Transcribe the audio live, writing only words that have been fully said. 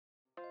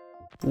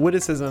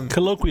witticism,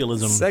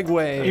 colloquialism,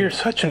 segue. You're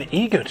such an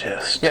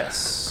egotist.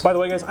 Yes. By the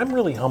way, guys, I'm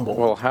really humble.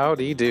 Well,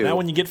 howdy do. That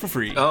one you get for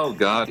free. Oh,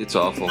 God, it's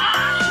awful.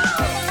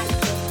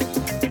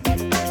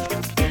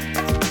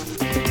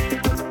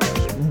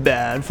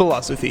 Bad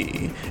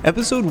Philosophy,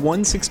 episode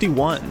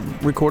 161,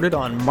 recorded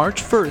on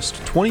March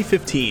 1st,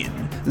 2015.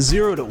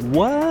 0 to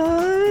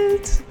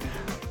what?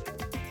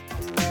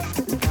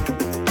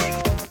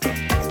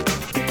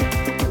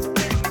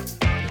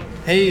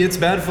 Hey, it's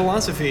Bad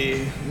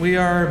Philosophy. We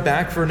are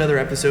back for another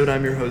episode.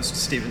 I'm your host,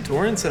 Stephen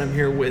Torrance, and I'm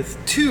here with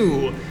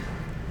two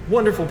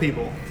wonderful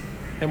people.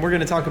 And we're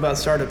going to talk about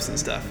startups and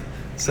stuff.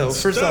 So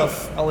first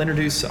off, I'll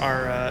introduce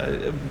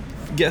our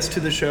guest to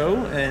the show,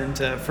 and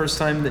first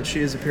time that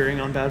she is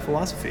appearing on Bad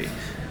Philosophy.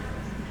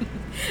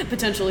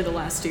 Potentially the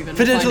last, Stephen.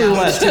 Potentially the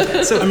last.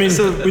 So, I mean,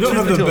 we don't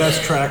have the until-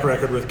 best track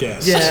record with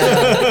guests. Yeah.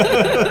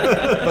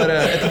 But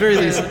at the very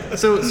least,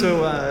 so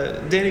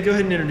Danny, go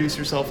ahead and introduce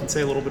yourself and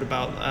say a little bit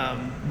about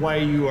why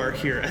you are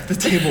here at the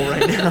table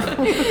right now.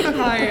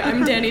 Hi,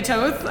 I'm Danny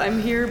Toth. I'm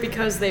here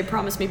because they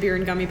promised me beer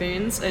and gummy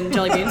beans and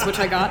jelly beans, which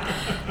I got.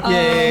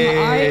 Yay.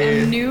 I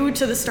am new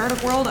to the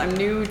startup world. I'm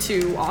new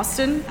to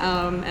Austin,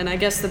 and I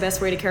guess the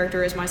best way to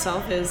characterize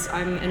myself is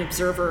I'm an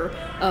observer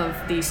of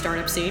the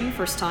startup scene.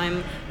 First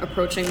time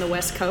approaching the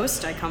West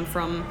Coast. I come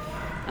from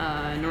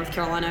North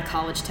Carolina,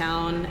 college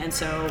town, and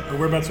so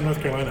Whereabouts in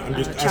North Carolina? I'm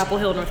just Chapel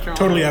Hill, North Carolina.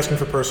 totally asking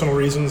for personal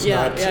reasons.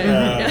 Yeah, not,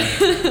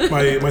 yeah.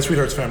 my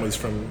sweetheart's family's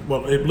from,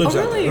 well, it lives out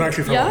there. really? They're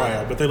actually from Yeah?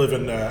 Ohio, but they live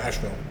in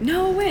Asheville.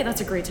 No way,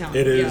 that's a great town.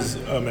 It is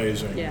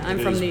amazing. Yeah, I'm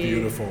It from is the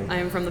beautiful. I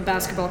am from the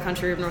basketball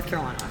country of North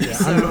Carolina. Yeah,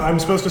 So, I'm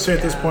supposed to say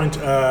at this point,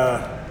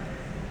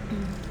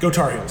 go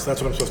Tar Heels.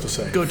 That's what I'm supposed to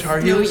say. Go Tar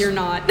no, Heels. you're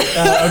not.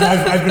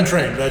 I've been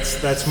trained.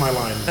 That's my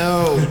line.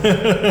 Oh,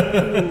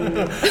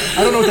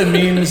 I don't know what that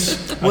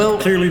means. Well-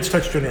 Clearly it's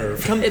touched your nerve.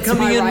 It's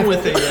coming my in rival.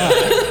 with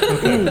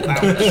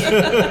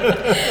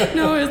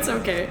No, it's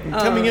okay.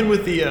 coming in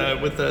with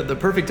the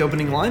perfect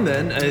opening line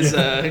then is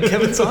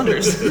Kevin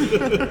Saunders.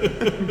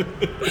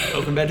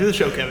 Welcome back to the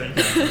show, Kevin.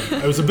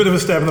 It was a bit of a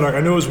stab in the dark. I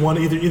knew it was one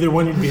either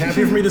one you'd be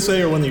happy for me to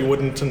say or one that you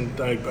wouldn't, and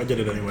I did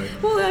it anyway.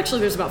 Well,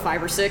 actually, there's about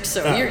 5 or 6,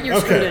 so you're Okay,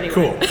 screwed anyway.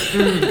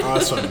 cool.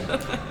 Awesome.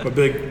 I'm a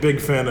big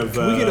fan of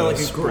We get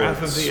a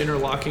graph of sports. the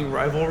interlocking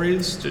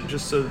rivalries,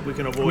 just so we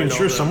can avoid. I mean, all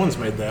sure, the- someone's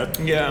made that.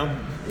 Yeah,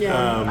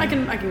 Yeah, I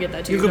can get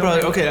that too. you could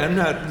don't probably. worry. Okay, I'm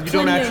not. You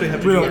don't Plenty actually of-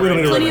 have to. We do don't- it we don't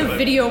right. need to Plenty worry of about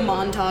it. video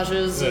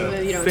montages,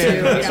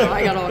 Yeah. too.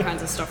 I got all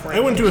kinds of stuff for I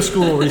you. went to a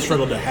school where we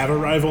struggled to have a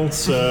rival,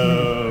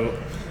 so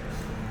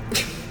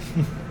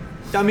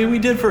I mean, we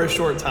did for a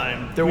short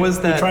time. There was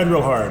we that. tried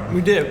real hard.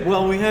 We did.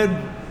 Well, we had.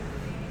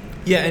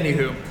 Yeah.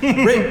 Anywho,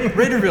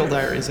 Raiderville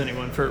Diaries.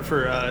 Anyone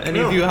for any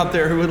of you out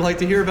there who would like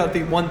to hear about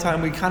the one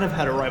time we kind of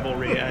had a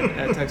rivalry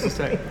at Texas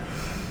Tech.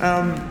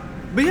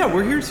 But yeah,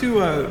 we're here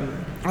to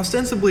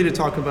ostensibly to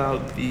talk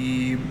about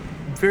the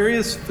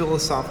various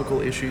philosophical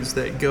issues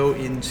that go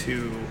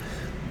into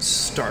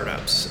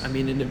startups. I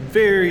mean, in a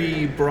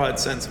very broad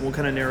sense, we'll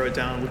kind of narrow it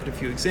down, look at a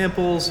few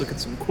examples, look at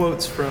some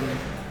quotes from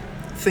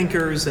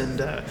thinkers,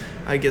 and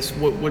I guess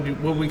what would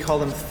we call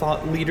them,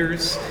 thought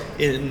leaders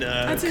in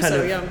I'd say kind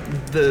so, of yeah.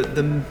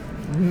 the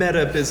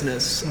meta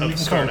business You can of call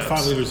them startups.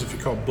 thought leaders if you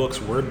call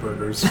books word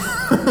burgers.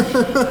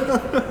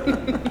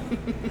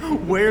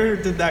 Where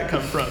did that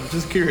come from?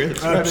 Just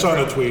curious. I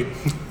saw a tweet.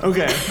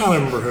 Okay. I don't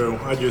remember who.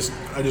 I just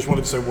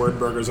wanted to say word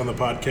burgers on the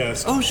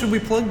podcast. Oh, should we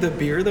plug the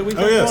beer that we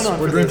got Oh, yes, going on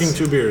we're for drinking this?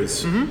 2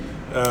 beers.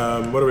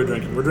 What are we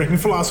drinking? We're drinking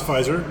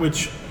Philosophizer,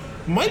 which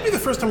might be the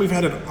first time we've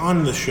had it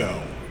on the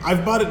show.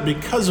 I've bought it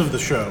because of the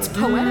show.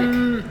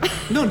 Poetic.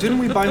 No, didn't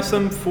we buy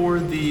some for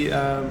the,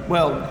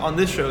 on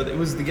this show, it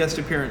was the guest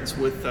appearance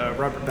with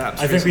Robert Bapps.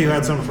 I think we recently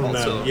had some from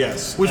also, them,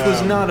 yes. Which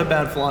was not a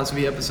Bad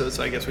Philosophy episode,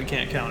 so I guess we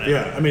can't count it.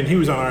 Yeah, I mean, he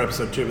was on our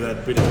episode too,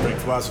 but we didn't drink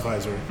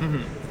Philosophizer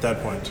at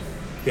that point.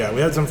 Yeah,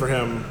 we had some for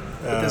him.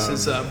 This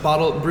is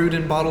brewed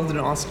and bottled in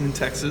Austin,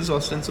 Texas,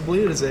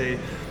 ostensibly. It is a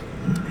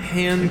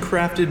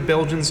handcrafted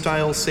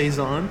Belgian-style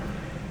Saison.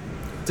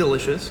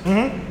 Delicious.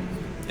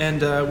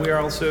 And we are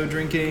also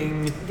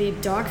drinking... The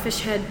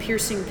Dogfish Head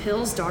Piercing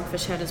Pills.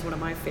 Dogfish Head is one of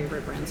my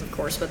favorite brands, of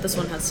course, but this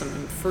one has some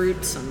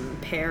fruit, some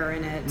pear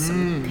in it,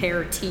 some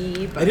pear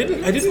tea. I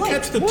didn't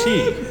catch the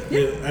tea.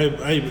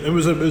 It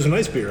was a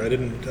nice beer. I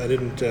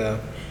didn't.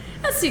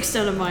 That's the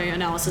extent of my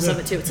analysis of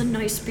it too. It's a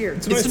nice beer.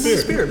 It's a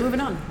nice beer.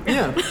 Moving on.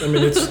 Yeah. I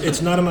mean, it's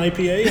not an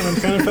IPA, and I'm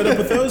kind of fed up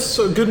with those.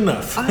 So good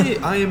enough.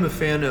 I am a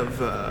fan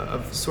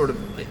of sort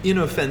of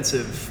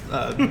inoffensive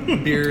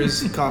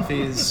beers,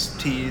 coffees,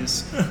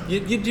 teas.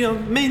 You know,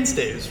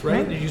 mainstays,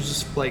 right? You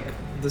just like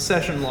the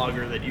session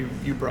lager that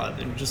you brought,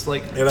 and just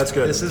like, Yeah, that's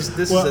good. This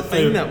is Well, a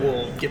thing that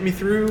will get me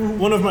through.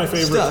 One of my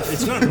favorites. Stuff.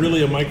 It's not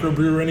really a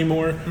microbrewer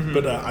anymore,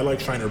 but I like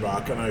Shiner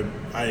Bock, and I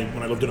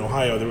when I lived in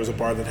Ohio, there was a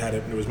bar that had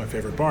it, and it was my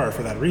favorite bar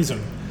for that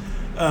reason.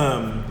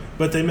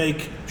 But they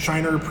make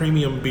Shiner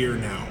premium beer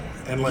now,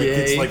 and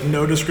it's Yay. like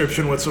no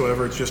description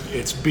whatsoever.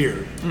 It's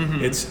beer.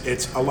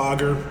 It's a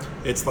lager.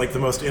 It's like the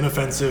most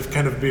inoffensive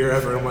kind of beer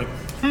ever. I'm like,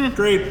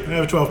 Great. I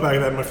have a 12-pack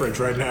of that in my fridge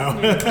right now.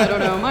 I don't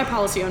know. My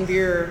policy on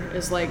beer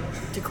is like,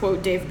 to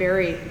quote Dave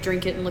Barry,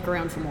 drink it and look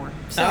around for more.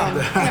 So,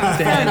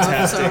 fair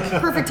enough. So,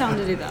 perfect time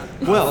to do that.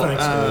 Well,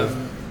 Thanks,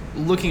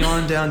 looking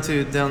on down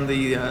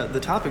the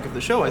topic of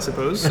the show, I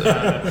suppose,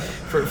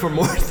 for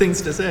more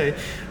things to say.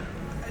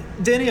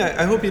 Danny,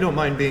 I hope you don't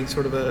mind being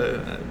sort of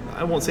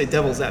I won't say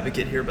devil's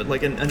advocate here, but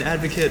like an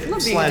advocate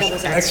Love being / a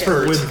devil's advocate.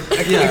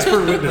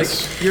 expert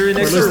witness. Like, you're an Or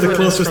at expert least the witness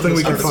closest from thing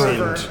we can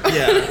start. find.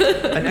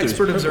 Yeah, an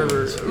expert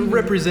observer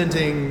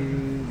representing,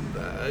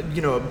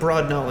 a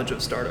broad knowledge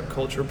of startup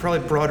culture,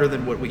 probably broader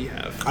than what we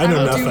have. I know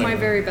will nothing. do my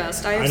very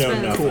best. I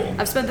know nothing.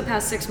 I've spent the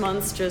past 6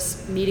 months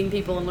just meeting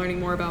people and learning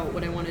more about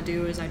what I want to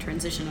do as I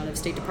transition out of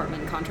State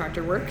Department and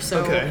contractor work.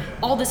 So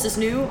all this is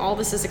new, all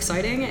this is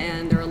exciting,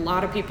 and there are a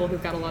lot of people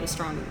who've got a lot of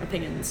strong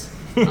opinions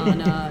on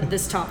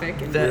this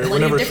topic and We're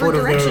plenty never of different short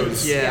of directions.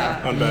 those.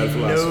 Yeah. On bad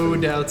philosophy. No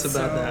doubts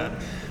about that.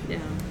 Yeah.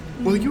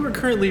 Well, you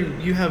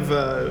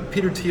have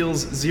Peter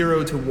Thiel's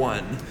 0 to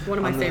 1. One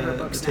of my on favorite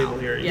the books table now.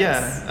 here.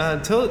 Yes. Yeah.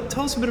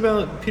 Tell us a bit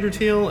about Peter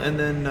Thiel, and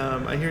then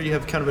I hear you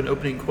have kind of an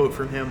opening quote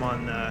from him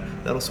on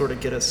that'll sort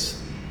of get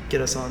us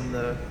on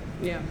the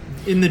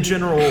in the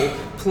general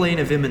plane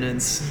of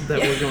imminence that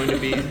we're going to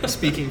be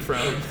speaking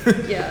from.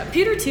 Yeah,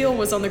 Peter Thiel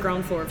was on the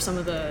ground floor of some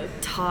of the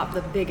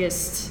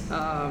biggest,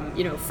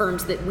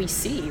 firms that we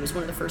see. He was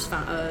one of the first,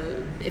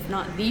 if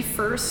not the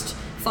first,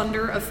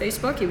 funder of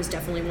Facebook. He was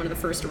definitely one of the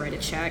first to write a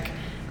check.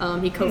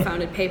 He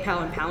co-founded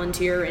PayPal and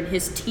Palantir, and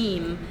his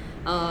team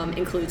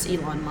includes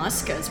Elon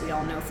Musk, as we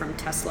all know from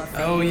Tesla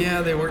fame. Oh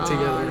yeah, they work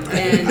together.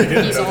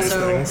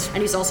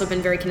 And he's also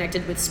been very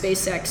connected with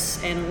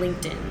SpaceX and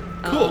LinkedIn.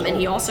 Cool. And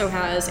he also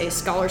has a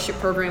scholarship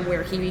program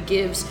where he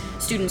gives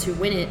students who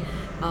win it,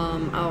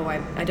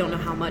 I don't know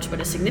how much, but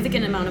a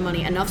significant amount of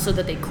money, enough so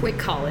that they quit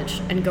college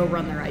and go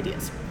run their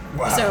ideas.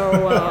 Wow.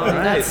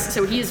 So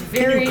so he is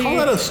very. Can you call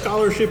that a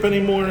scholarship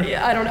anymore?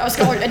 Yeah, I don't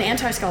know, an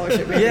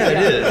anti-scholarship. Maybe. Yeah,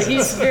 it is.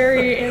 He's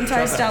very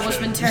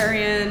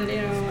anti-establishmentarian.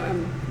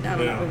 I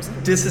don't know. What was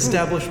it?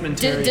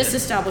 Disestablishmentarian.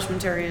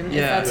 Disestablishmentarian. If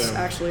that's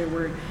actually a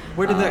word.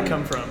 Where did that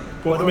come from?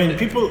 Well,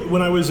 people,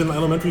 when I was in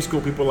elementary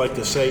school, people like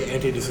to say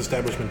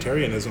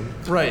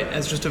anti-disestablishmentarianism. Right,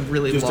 as just a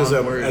really Just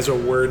long word. as a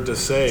word to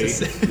say.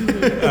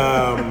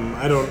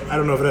 I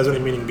don't know if it has any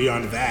meaning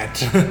beyond that.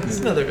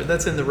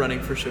 That's in the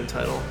running for show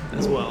title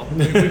as well.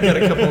 We've got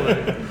a couple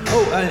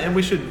of and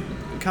we should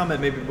comment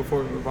maybe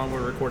before we move on.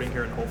 We're recording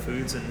here in Whole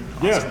Foods in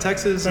Austin,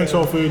 Texas. Thanks,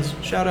 Whole Foods.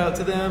 Shout out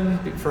to them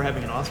for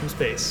having an awesome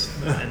space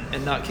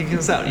and not kicking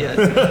us out yet.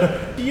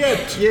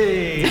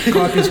 Yay!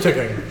 Clock is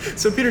ticking.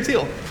 So Peter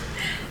Thiel.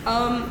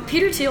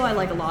 Peter Thiel I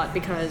like a lot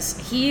because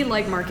he,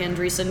 like Mark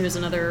Andreessen, who's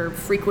another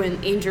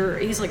frequent angel,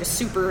 he's like a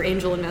super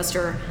angel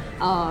investor,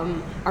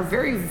 are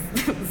very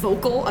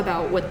vocal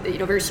about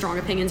very strong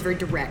opinions, very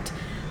direct.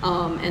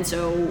 And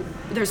so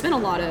there's been a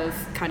lot of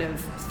kind of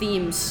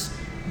themes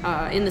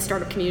in the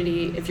startup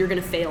community. If you're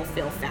going to fail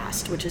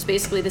fast, which is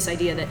basically this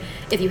idea that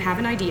if you have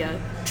an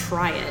idea,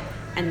 try it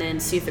and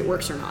then see if it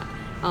works or not.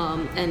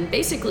 And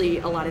basically,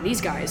 a lot of these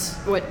guys,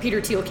 what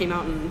Peter Thiel came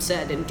out and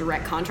said in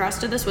direct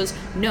contrast to this was,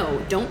 no,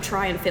 don't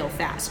try and fail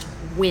fast.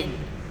 Win.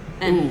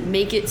 And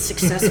make it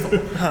successful.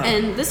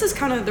 And this is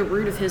kind of the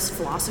root of his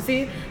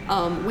philosophy,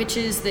 which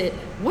is that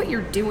what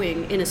you're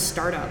doing in a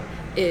startup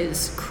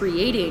is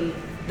creating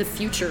the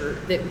future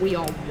that we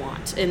all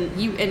want. And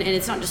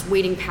it's not just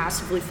waiting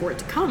passively for it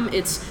to come,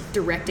 it's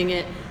directing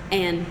it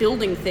and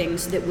building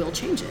things that will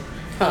change it.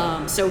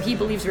 So he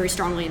believes very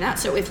strongly in that.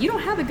 So if you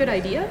don't have a good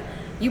idea,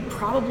 you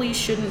probably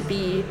shouldn't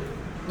be,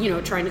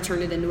 trying to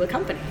turn it into a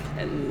company.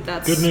 And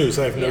that's good news.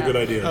 I have no good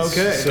ideas.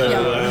 Okay.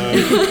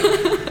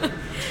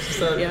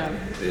 So,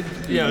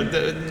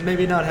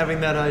 maybe not having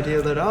that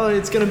idea that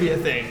it's going to be a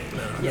thing.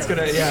 It's going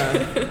to,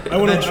 I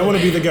want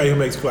to be the guy who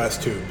makes glass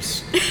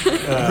tubes.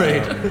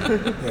 Right.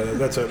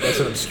 That's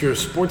an obscure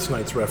Sports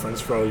Nights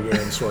reference for all you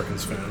Aaron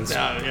Sorkin's fans.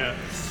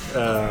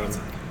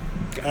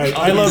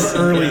 I love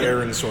early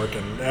Aaron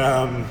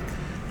Sorkin.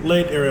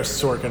 Late Aaron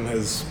Sorkin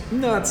has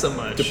not so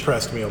much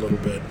depressed me a little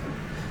bit.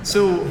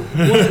 So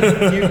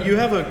you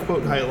have a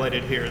quote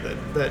highlighted here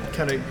that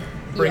kind of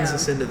brings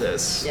us into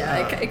this.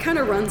 Yeah, it kind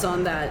of runs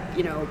on that,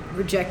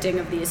 rejecting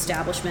of the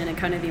establishment and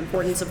kind of the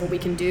importance of what we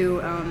can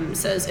do. It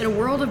says, in a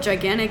world of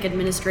gigantic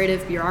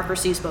administrative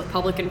bureaucracies, both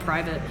public and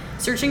private,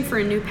 searching for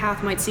a new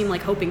path might seem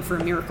like hoping for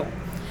a miracle.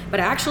 But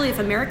actually, if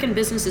American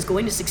business is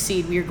going to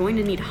succeed, we are going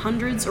to need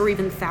hundreds or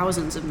even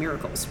thousands of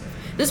miracles.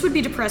 This would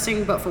be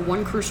depressing, but for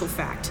one crucial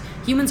fact.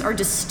 Humans are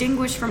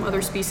distinguished from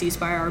other species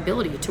by our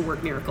ability to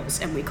work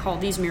miracles, and we call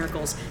these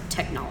miracles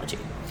technology.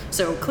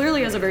 So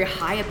clearly has a very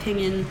high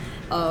opinion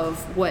of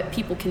what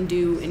people can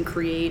do and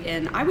create,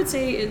 and I would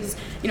say is,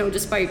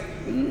 despite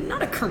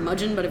not a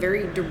curmudgeon, but a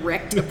very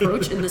direct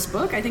approach in this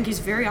book, I think he's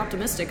very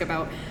optimistic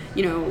about,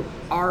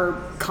 our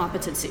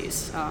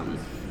competencies.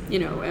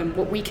 And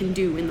what we can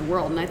do in the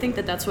world. And I think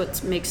that that's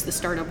what makes the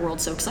startup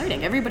world so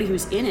exciting. Everybody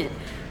who's in it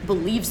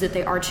believes that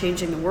they are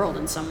changing the world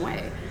in some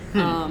way.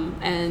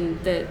 And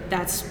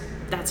that's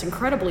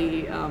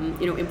incredibly,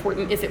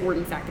 important if it were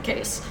in fact the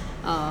case.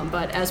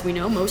 But as we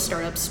know, most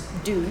startups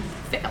do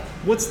fail.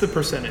 What's the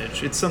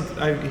percentage? It's something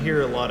I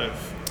hear a lot of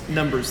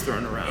numbers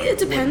thrown around. It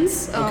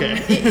depends. Okay.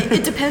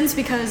 It depends,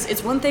 because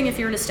it's one thing if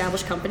you're an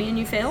established company and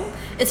you fail.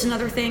 It's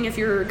another thing if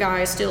you're a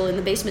guy still in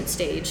the basement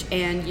stage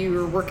and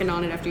you're working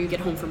on it after you get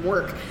home from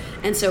work.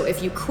 And so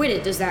if you quit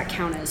it, does that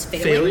count as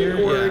Failure?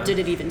 or Yeah. did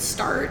it even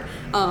start?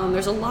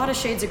 There's a lot of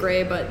shades of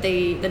gray, but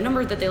the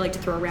number that they like to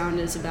throw around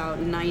is about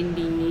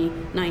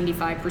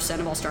 95%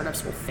 of all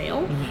startups will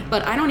fail. Mm-hmm.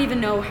 But I don't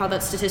even know how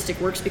that statistic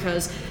works,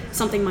 because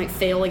something might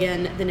fail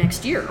again the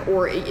next year,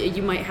 or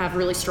you might have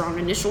really strong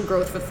initial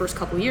growth for the first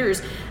couple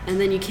years,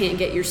 and then you can't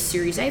get your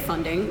Series A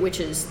funding,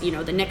 which is the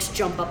next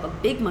jump up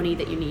of big money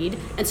that you need,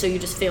 and so you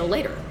just fail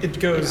later. It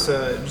goes,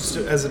 just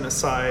as an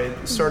aside,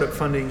 startup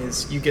funding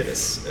is you get a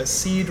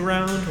seed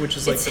round, which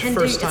is like It's the heading-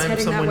 first it's time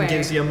heading that someone way.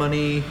 gives you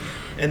money,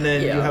 and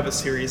then Yeah. you have a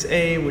Series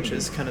A, which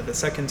is kind of the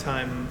second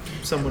time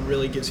someone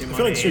really gives you money. I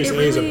feel like Series It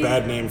A is a really-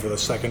 bad name for the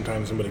second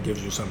time somebody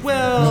gives you something.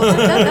 Well,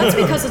 That's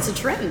because it's a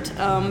trend.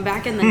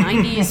 Back in the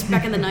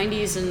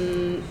 90s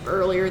and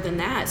earlier than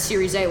that,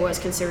 Series A was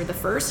considered the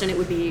first, and it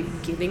would be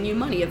giving you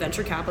money. A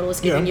venture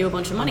capitalist giving Yeah. you a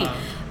bunch of money.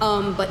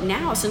 But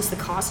now, since the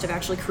cost of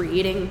actually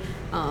creating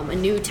a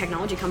new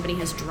technology company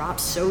has dropped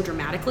so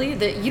dramatically,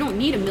 that you don't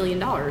need $1 million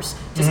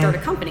to start a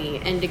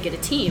company and to get a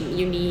team.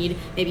 You need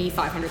maybe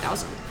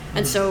 $500,000.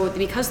 And so,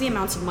 because the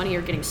amounts of money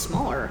are getting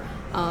smaller,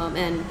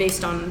 and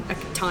based on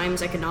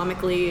times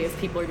economically, if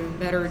people are doing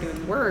better or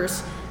doing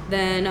worse,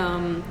 then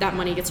that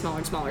money gets smaller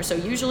and smaller. So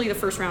usually the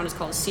first round is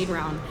called a seed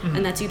round,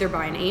 and that's either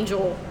by an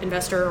angel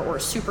investor or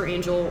a super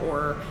angel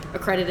or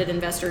accredited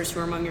investors who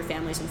are among your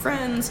families and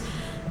friends,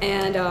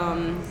 and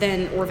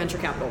or venture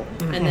capital.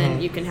 And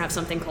then you can have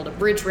something called a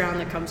bridge round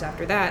that comes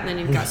after that, and then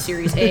you've got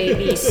Series A,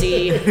 B,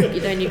 C,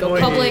 then you go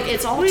public.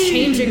 It's all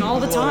changing all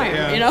the time,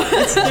 Yeah.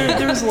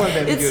 There's a lot of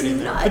ambiguity. It's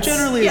there. nuts. But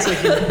generally, it's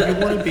Yeah.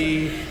 like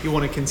you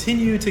want to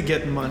continue to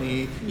get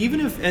money, even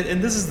if,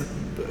 and this is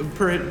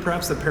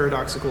perhaps the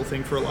paradoxical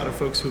thing for a lot of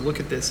folks who look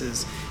at this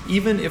is,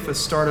 even if a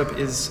startup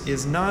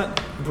is not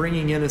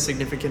bringing in a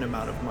significant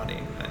amount of money,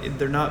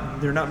 they're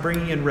not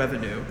bringing in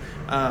revenue,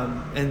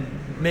 and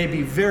may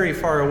be very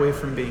far away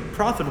from being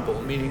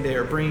profitable, meaning they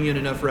are bringing in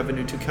enough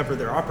revenue to cover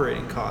their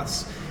operating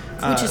costs.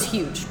 Which is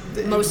huge.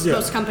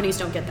 Most companies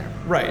don't get there.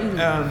 Right.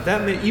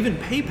 Even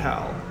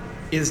PayPal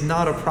is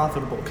not a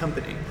profitable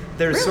company.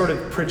 They're Really? sort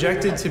of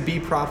projected to be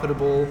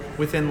profitable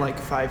within like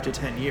 5 to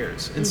 10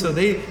 years, and so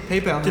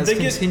PayPal Did has they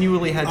get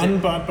continually had to.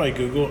 unbought by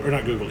Google, or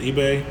not Google,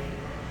 eBay?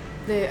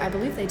 I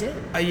believe they did.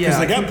 Yeah, they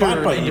I got think bought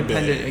they're by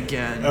independent eBay.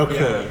 again. Okay.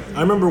 Yeah.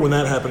 I remember when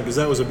that happened because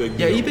that was a big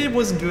Yeah, deal. eBay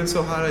wasn't doing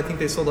so hot. I think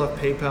they sold off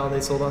PayPal.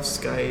 They sold off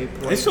Skype.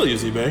 I still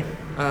use eBay.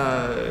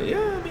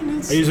 I mean,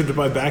 it's. I use it to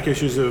buy back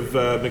issues of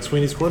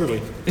McSweeney's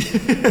Quarterly.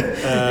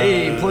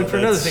 Hey, plug for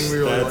another that's- thing we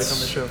really like on the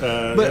that's, show.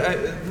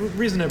 yeah.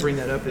 Reason I bring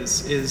that up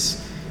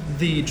is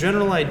the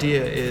general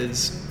idea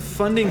is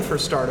funding for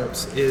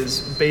startups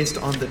is based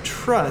on the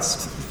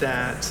trust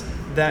that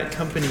that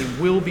company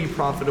will be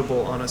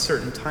profitable on a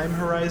certain time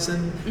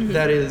horizon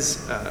that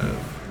is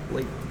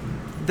like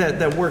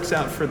that works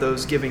out for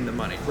those giving the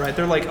money, right?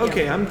 They're like,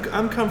 okay,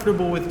 I'm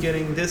comfortable with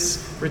getting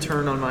this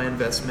return on my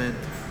investment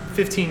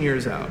 15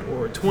 years out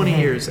or 20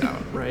 years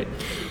out, right?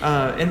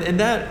 And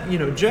that,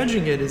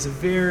 judging it is a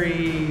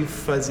very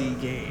fuzzy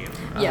game.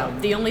 Yeah,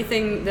 the only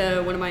thing,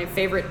 one of my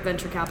favorite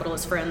venture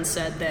capitalist friends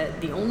said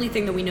that the only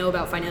thing that we know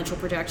about financial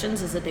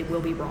projections is that they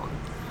will be wrong.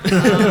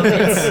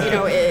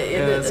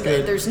 that's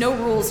good. There's no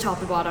rules top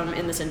to bottom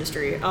in this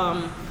industry.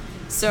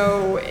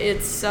 So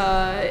it's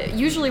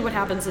usually what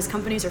happens is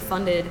companies are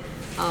funded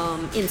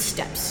in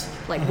steps.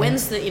 Like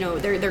when's the,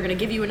 they're going to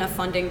give you enough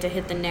funding to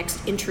hit the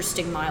next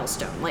interesting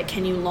milestone. Like,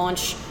 can you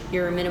launch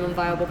your minimum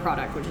viable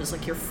product, which is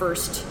like your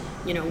first,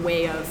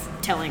 way of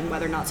telling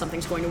whether or not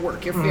something's going to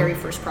work, your very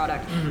first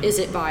product. Is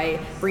it by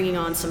bringing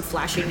on some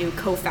flashy new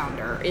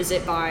co-founder? Is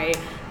it by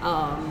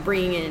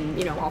bringing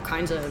in, all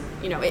kinds of,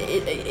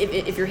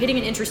 if you're hitting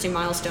an interesting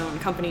milestone,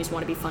 companies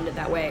want to be funded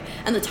that way.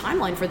 And the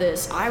timeline for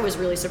this, I was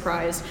really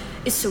surprised,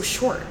 is so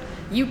short.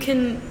 You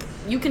can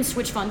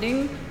switch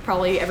funding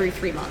probably every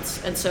 3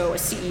 months. And so a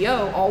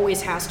CEO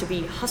always has to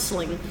be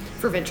hustling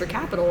for venture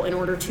capital in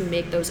order to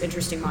make those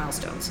interesting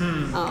milestones.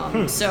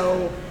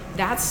 So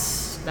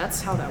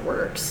that's how that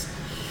works.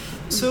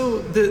 So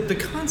the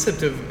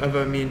concept of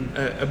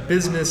a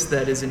business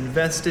that is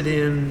invested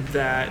in,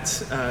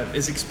 that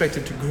is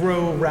expected to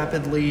grow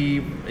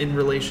rapidly in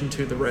relation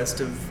to the rest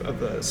of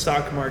the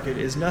stock market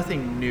is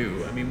nothing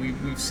new. I mean,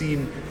 we've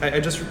seen. I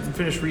just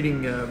finished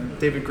reading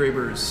David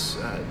Graeber's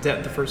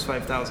Debt: The First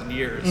 5,000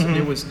 Years, and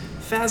it was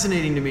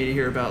fascinating to me to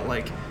hear about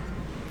like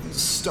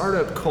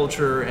startup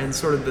culture and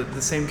sort of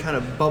the same kind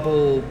of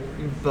bubble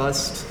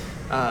bust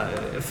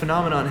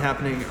phenomenon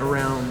happening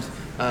around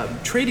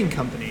trading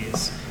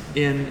companies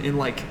in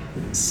like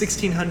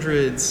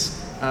 1600s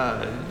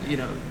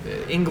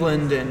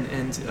England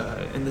and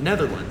the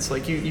Netherlands.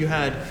 Like you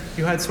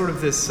had sort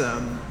of this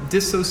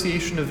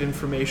dissociation of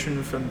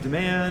information from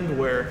demand,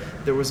 where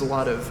there was a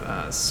lot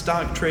of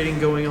stock trading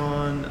going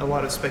on, a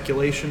lot of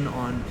speculation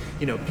on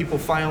people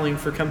filing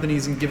for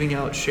companies and giving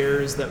out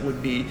shares that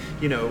would be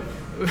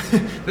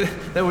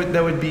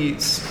that would be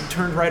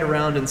turned right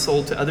around and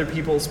sold to other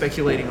people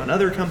speculating on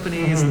other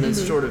companies, and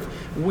this sort of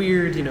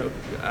weird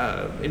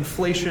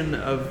inflation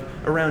of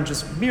around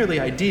just merely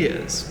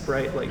ideas,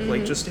 right?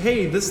 Like just,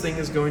 hey, this thing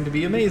is going to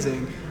be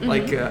amazing.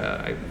 Like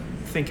I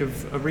think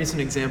of a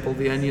recent example.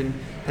 The Onion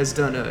has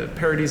done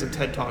parodies of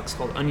TED Talks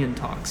called Onion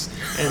Talks,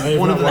 and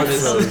one of them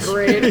is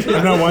great.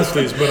 I've not watched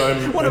these,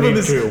 but one of them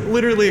is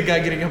literally a guy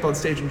getting up on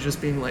stage and just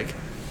being like,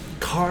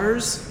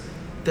 cars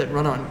that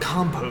run on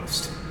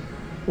compost.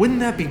 Wouldn't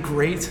that be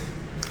great?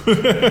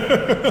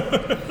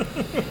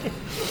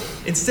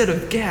 Instead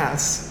of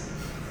gas,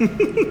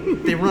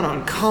 they run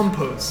on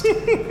compost.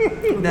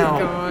 Now,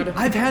 God.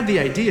 I've had the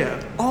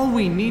idea. All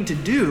we need to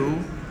do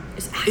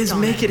is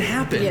make it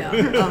happen.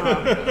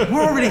 Yeah.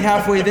 We're already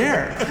halfway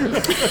there.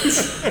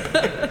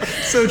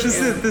 So just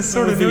this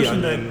sort of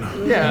notion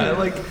that,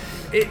 like,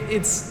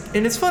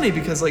 it's funny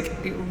because like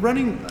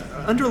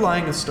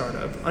underlying a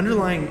startup,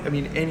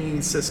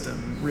 any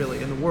system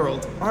really in the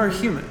world are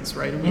humans,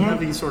 right? And we have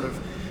these sort of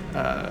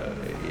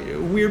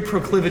weird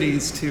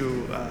proclivities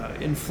to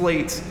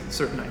inflate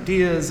certain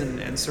ideas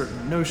and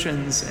certain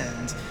notions,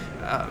 and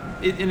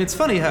it's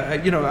funny how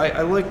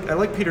I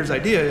like Peter's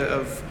idea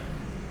of,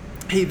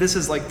 hey, this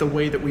is like the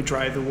way that we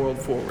drive the world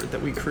forward,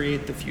 that we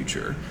create the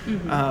future.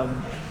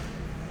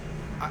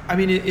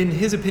 In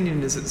his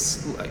opinion, is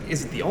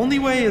it the only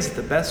way? Is it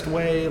the best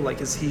way?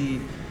 Like, is he?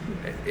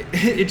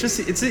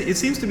 It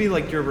seems to be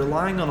like you're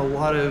relying on a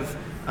lot of,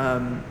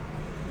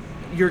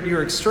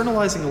 you're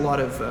externalizing a lot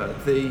of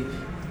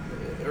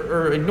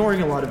or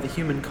ignoring a lot of the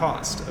human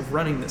cost of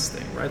running this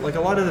thing, right? Like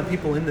a lot of the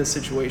people in this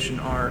situation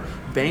are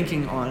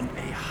banking on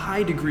a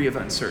high degree of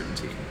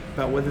uncertainty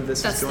about whether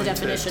this is going to That's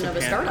the definition of a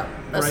pan startup.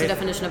 out, That's right? the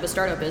definition of a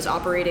startup, is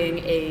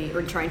operating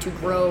or trying to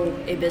grow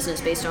a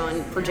business based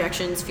on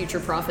projections, future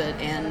profit,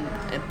 and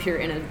appear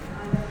in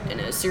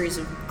a series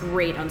of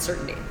great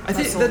uncertainty. I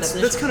think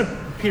that's kind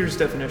of Peter's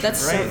definition,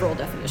 That's right? several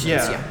definitions,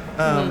 Yeah. yeah.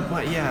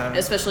 Yeah.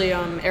 Especially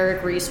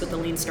Eric Ries with the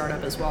Lean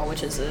Startup as well,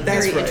 which is a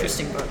That's very right.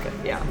 interesting book.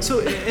 Yeah.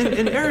 So,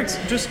 and Eric's,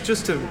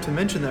 just to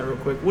mention that real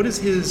quick, what is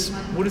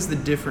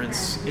the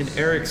difference in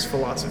Eric's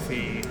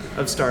philosophy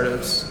of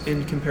startups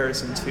in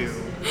comparison to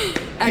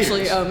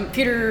Actually,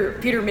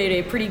 Peter's? Peter made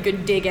a pretty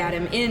good dig at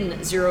him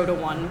in 0 to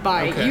 1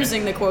 by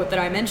using the quote that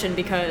I mentioned,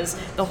 because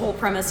the whole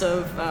premise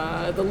of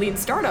the Lean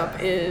Startup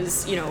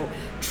is,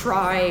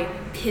 try,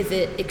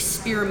 pivot,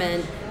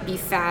 experiment, be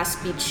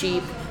fast, be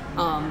cheap.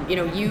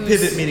 Use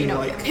Pivot meaning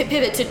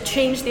pivot to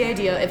change the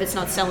idea if it's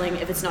not selling,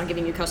 if it's not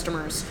giving you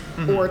customers,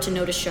 or to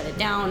know to shut it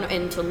down,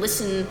 and to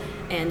listen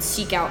and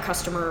seek out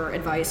customer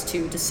advice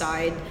to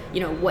decide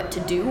what to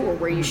do or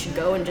where you should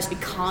go, and just be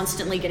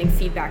constantly getting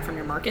feedback from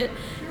your market.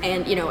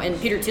 And and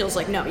Peter Thiel's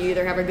like, no, you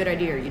either have a good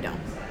idea or you don't.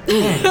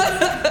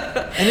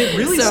 And it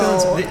really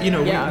sounds,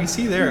 we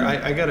see there.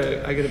 I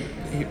gotta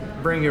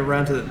bring you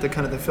around to the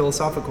kind of the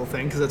philosophical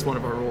thing, because that's one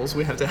of our rules.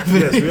 We have to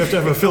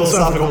have a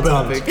philosophical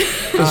topic.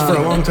 Because for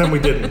a long time we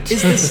didn't.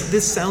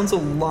 This sounds a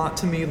lot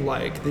to me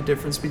like the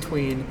difference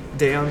between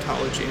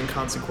deontology and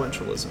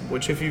consequentialism.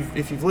 Which, if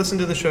you've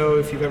listened to the show,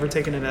 if you've ever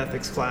taken an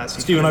ethics class,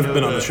 Steve and I've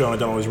been on the show, and I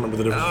don't always remember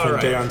the difference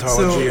between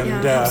deontology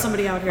and have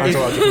somebody out here.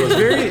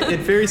 It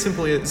very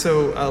simply.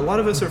 So a lot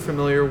of us are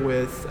familiar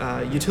with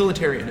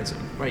utilitarianism,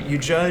 right? You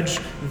judge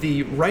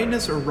the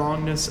rightness or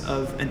wrongness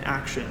of an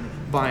action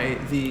by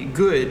the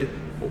good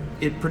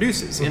it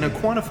produces in a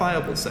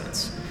quantifiable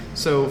sense.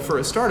 So for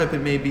a startup, it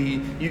may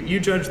be you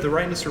judge the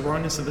rightness or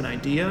wrongness of an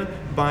idea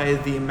by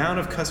the amount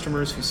of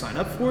customers who sign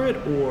up for it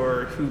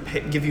or who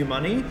give you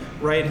money,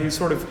 right? Who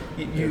sort of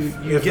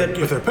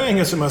if they're paying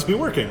us, it must be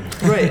working,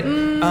 right?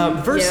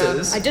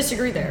 Versus, I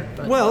disagree there.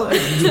 But. Well,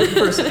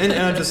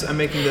 I'm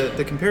making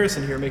the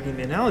comparison here, making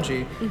the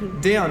analogy.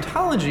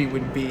 Deontology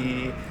would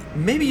be,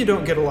 maybe you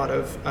don't get a lot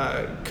of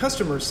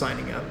customers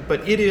signing up,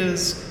 but it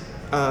is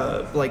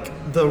like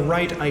the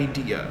right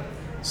idea.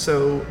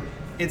 So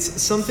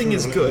it's something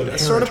is good. A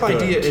startup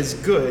idea is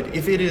good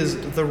if it is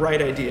the right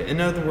idea.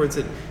 In other words,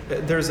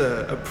 there's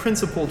a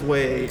principled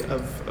way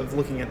of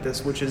looking at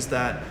this, which is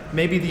that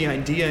maybe the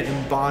idea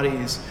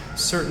embodies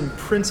certain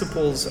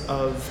principles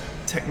of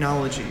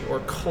technology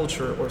or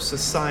culture or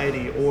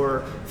society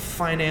or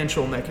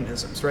financial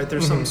mechanisms, right?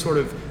 There's some sort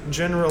of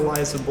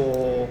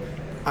generalizable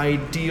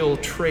ideal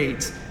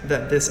trait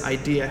that this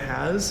idea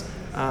has,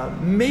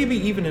 maybe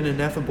even an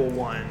ineffable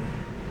one,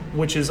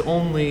 which is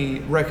only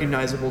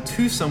recognizable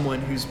to someone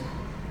who's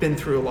been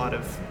through a lot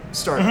of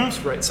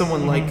startups, right?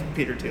 Someone like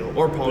Peter Thiel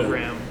or Paul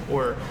Graham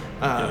or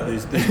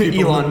these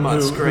people Elon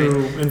Musk,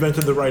 who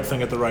invented the right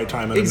thing at the right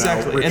time. And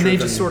exactly, and they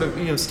just sort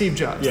of, Steve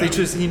Jobs. Yeah.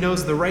 He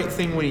knows the right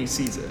thing when he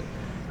sees it.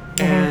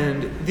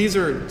 And these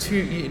are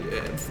two,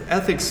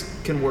 ethics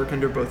can work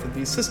under both of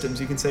these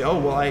systems. You can say, oh,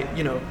 well,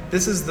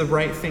 this is the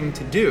right thing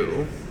to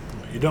do.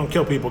 You don't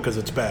kill people because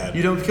it's bad.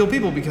 You don't kill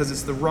people because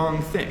it's the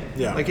wrong thing.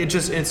 Yeah. Like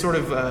it's sort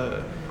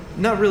of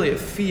not really a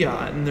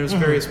fiat, and there's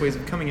various ways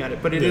of coming at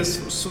it, but it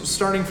is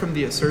starting from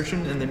the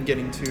assertion and then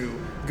getting to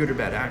good or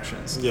bad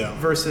actions. Yeah.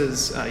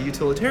 Versus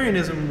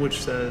utilitarianism,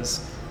 which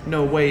says,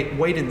 no,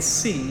 wait and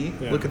see,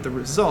 look at the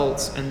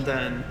results, and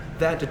then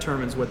that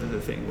determines whether the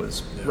thing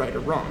was right or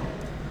wrong.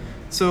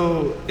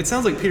 So it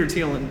sounds like Peter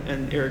Thiel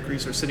and Eric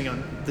Ries are sitting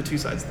on the two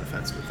sides of the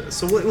fence with this.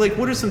 So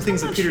what are some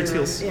things that Peter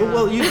Thiel...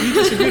 Well, you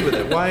disagreed with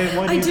it.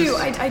 Why do you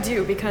I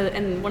do, because,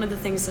 and one of the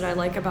things that I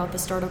like about the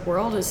startup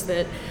world is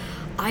that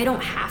I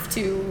don't have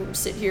to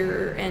sit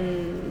here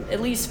and, at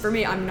least for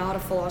me, I'm not a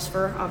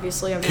philosopher.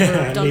 Obviously, I've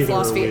never done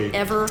philosophy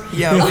ever.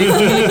 Yeah,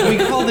 we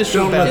call this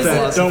show bad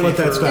philosophy. Don't let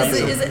that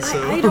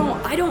stop you.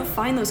 I don't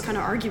find those kind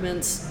of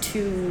arguments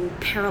to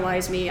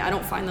paralyze me. I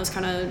don't find those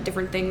kind of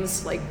different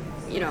things like,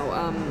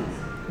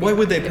 why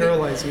would they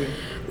paralyze you?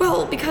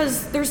 Well,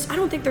 because I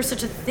don't think there's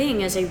such a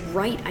thing as a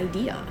right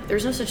idea.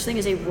 There's no such thing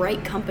as a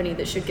right company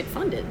that should get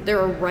funded. There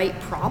are right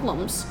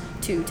problems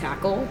to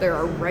tackle. There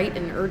are right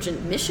and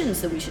urgent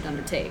missions that we should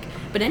undertake.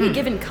 But any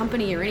given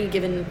company or any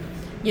given,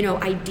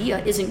 idea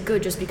isn't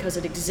good just because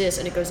it exists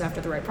and it goes after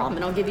the right problem.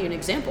 And I'll give you an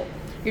example.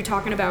 You're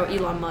talking about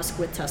Elon Musk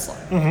with Tesla.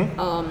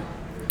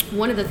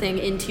 One of the things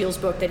in Thiel's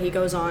book that he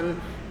goes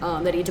on,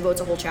 that he devotes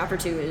a whole chapter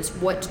to, is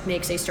what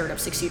makes a startup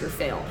succeed or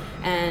fail.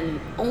 And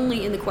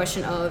only in the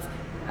question of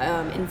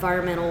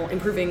environmental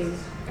improving,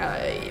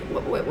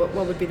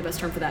 what would be the best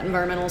term for that?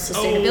 Environmental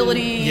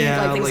sustainability,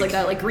 things like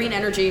that, like green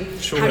energy.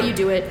 Sure. How do you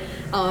do it?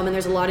 And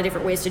there's a lot of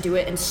different ways to do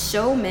it. And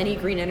so many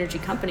green energy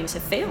companies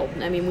have failed.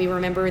 I mean, we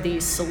remember the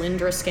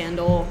Solyndra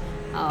scandal.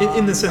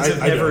 In the sense of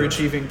never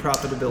achieving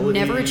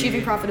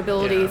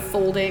profitability,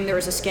 folding. There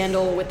was a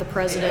scandal with the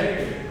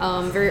president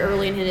very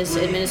early in his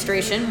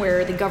administration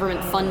where the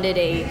government funded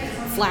a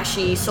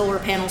flashy solar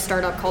panel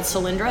startup called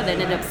Solyndra that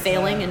ended up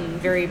failing and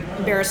very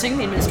embarrassing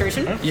the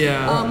administration.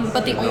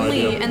 But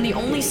the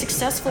only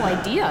successful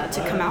idea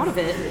to come out of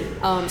it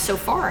so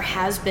far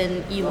has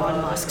been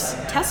Elon Musk's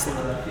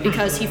Tesla,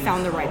 because he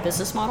found the right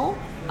business model,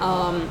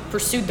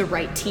 pursued the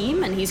right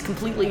team, and he's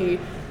completely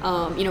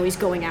he's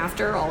going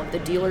after all of the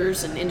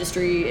dealers and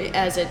industry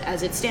as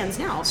it stands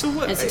now. So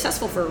and it's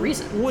successful for a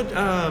reason.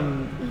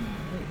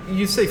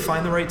 You say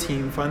find the right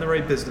team, find the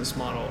right business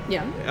model.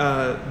 Yeah.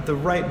 The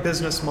right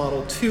business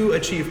model to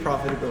achieve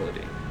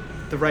profitability.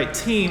 The right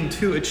team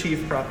to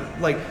achieve profit.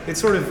 Like,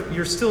 it's sort of,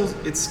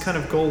 it's kind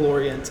of goal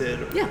oriented.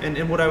 Yeah.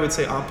 And what I would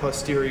say a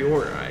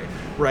posteriori,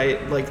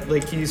 right?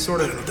 Like you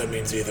sort of... I don't know what that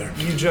means either.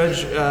 You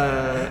judge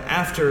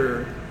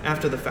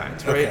after the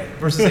fact, right? Okay.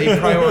 Versus a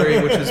priori,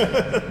 which is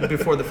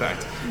before the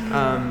fact.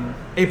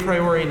 A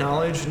priori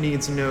knowledge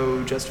needs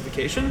no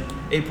justification.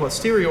 A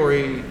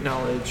posteriori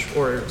knowledge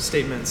or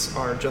statements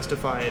are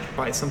justified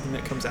by something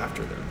that comes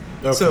after them.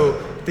 Okay.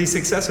 So the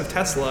success of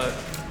Tesla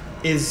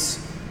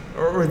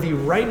or the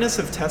rightness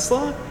of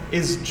Tesla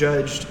is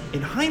judged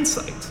in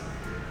hindsight.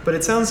 But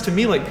it sounds to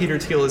me like Peter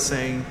Thiel is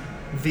saying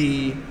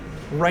the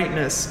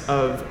rightness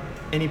of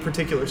any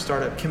particular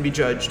startup can be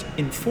judged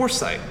in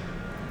foresight.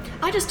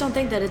 I just don't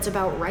think that it's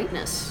about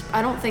rightness.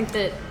 I don't think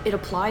that it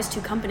applies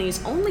to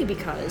companies only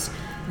because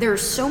there are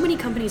so many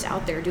companies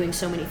out there doing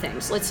so many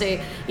things. Let's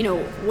say,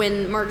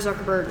 when Mark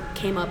Zuckerberg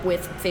came up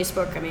with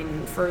Facebook, I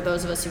mean, for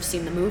those of us who've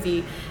seen the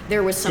movie,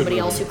 there was somebody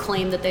else who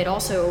claimed that they'd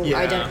also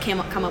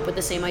come up with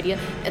the same idea.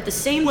 At the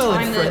same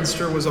time that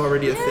Friendster was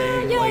already a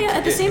thing.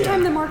 At the same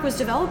time that Mark was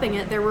developing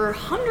it, there were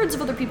hundreds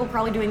of other people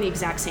probably doing the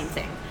exact same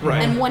thing.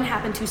 Right. And one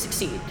happened to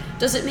succeed.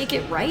 Does it make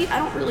it right? I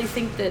don't really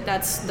think that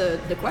that's the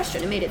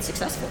question. It made it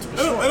successful, to be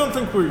sure. I don't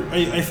think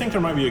I think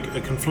there might be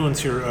a confluence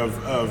here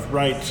of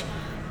right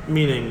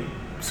meaning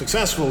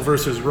successful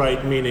versus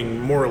right meaning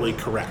morally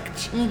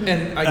correct. Mm-hmm.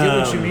 And I get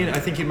what you mean.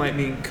 I think you might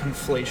mean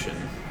conflation.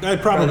 I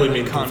probably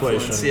mean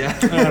conflation. Yeah.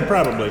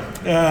 Probably.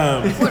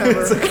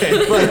 Whatever. It's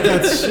okay. But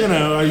that's,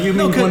 you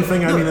mean one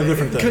thing, I mean a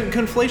different thing.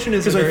 Conflation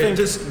is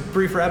just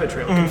brief rabbit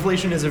trail. Mm-hmm.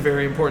 Conflation is a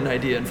very important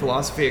idea in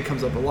philosophy. It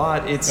comes up a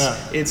lot.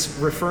 It's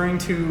referring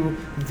to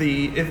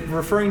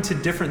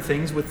different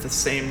things with the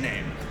same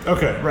name.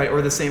 Okay. Right,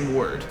 or the same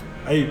word.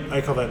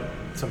 I call that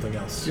something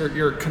else.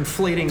 You're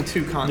conflating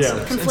two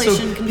concepts. Yeah.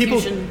 Conflation,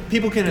 confusion.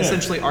 People can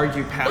essentially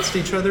argue past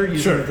each other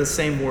using the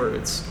same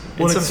words.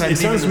 Well, it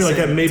sounds to me like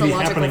that may be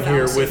happening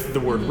here with the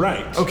word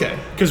right. Okay.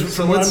 Because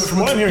from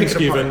what I'm hearing,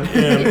 Stephen,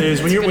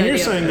 is when you're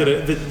saying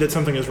that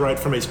something is right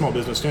from a small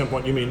business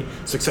standpoint, you mean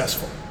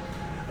successful.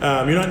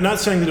 You're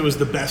not saying that it was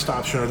the best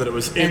option or that it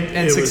was...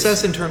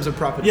 success in terms of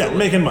profitability. Yeah,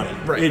 making money.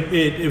 Right.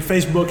 If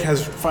Facebook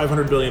has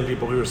 500 billion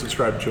people who are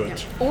subscribed to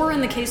it. Yeah. Or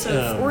in the case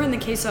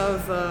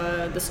of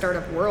the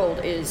startup world,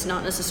 is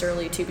not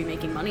necessarily to be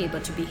making money,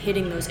 but to be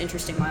hitting those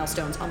interesting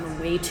milestones on the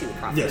way to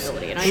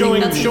profitability. Yes. And I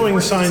think that's showing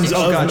signs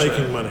of Gotcha.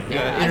 making money.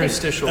 Yeah,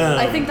 interstitial.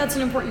 I think that's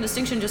an important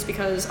distinction, just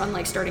because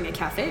unlike starting a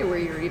cafe where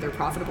you're either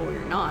profitable or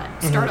you're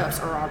not, startups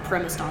are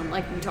premised on,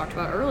 like we talked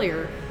about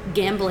earlier,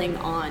 gambling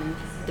on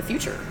the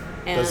future.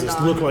 And, does this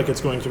look like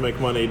it's going to make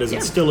money? Does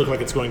it still look like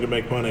it's going to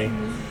make money?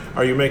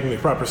 Are you making the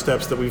proper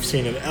steps that we've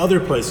seen in other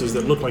places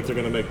that look like they're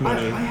going to make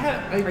money?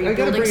 Are you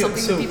building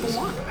something that people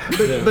want?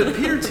 But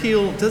Peter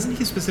Thiel, doesn't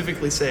he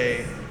specifically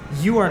say,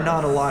 you are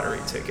not a lottery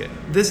ticket?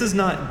 This is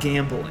not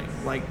gambling.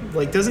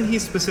 Like doesn't he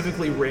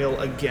specifically rail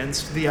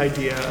against the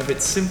idea of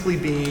it simply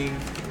being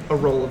a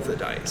roll of the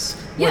dice,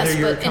 whether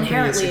your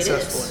company is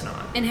successful or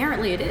not?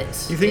 Inherently it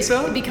is. You think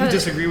so? Because, you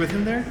disagree with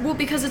him there? Well,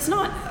 because it's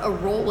not a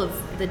roll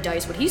of the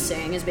dice. What he's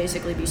saying is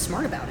basically be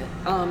smart about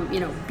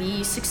it.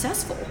 Be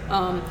successful.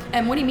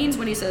 And what he means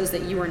when he says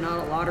that you are not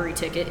a lottery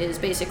ticket is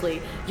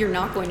basically you're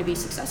not going to be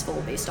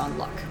successful based on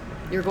luck.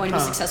 You're going to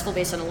be successful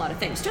based on a lot of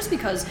things. Just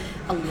because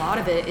a lot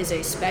of it is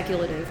a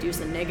speculative, to use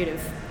the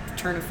negative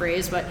turn of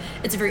phrase, but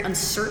it's a very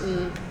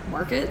uncertain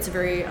market, it's a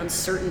very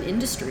uncertain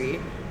industry,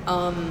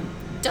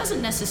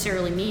 doesn't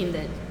necessarily mean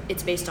that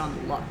it's based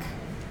on luck.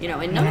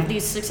 And none of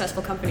these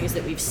successful companies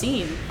that we've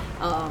seen,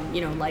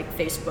 like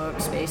Facebook,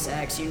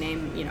 SpaceX, you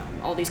name,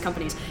 all these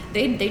companies,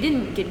 they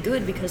didn't get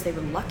good because they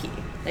were lucky.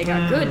 They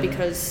got good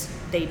because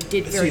they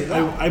did very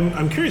well.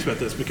 I'm curious about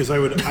this because I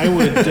would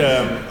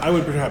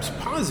perhaps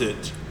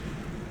posit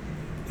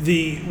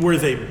were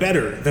they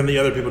better than the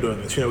other people doing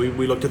this?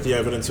 We looked at the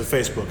evidence of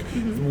Facebook.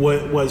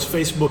 Was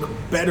Facebook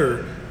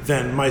better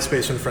than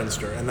MySpace and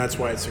Friendster, and that's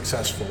why it's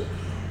successful?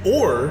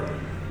 Or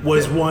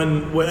was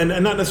one, and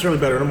not necessarily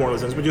better in a moral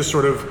sense, but just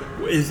sort of,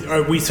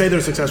 we say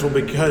they're successful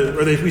because,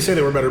 we say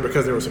they were better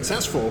because they were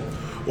successful,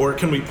 or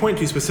can we point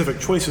to specific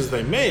choices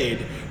they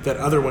made that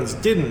other ones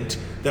didn't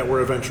that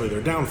were eventually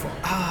their downfall?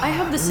 I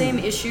have the same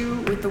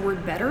issue with the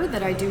word better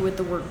that I do with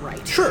the word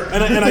right. Sure,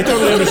 and I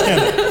totally understand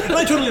that. And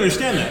I totally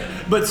understand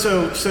that. But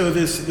so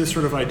this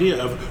sort of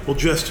idea of, well,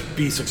 just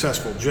be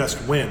successful,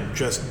 just win,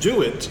 just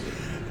do it.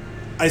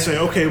 I say,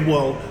 okay,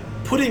 well,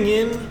 putting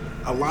in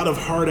a lot of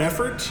hard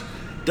effort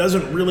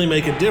doesn't really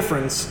make a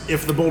difference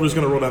if the boulder's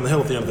going to roll down the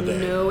hill at the end of the day.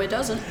 No, it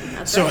doesn't.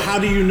 That's so right. How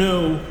do you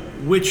know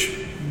which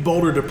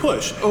boulder to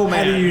push? Oh,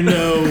 man. How do you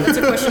know? That's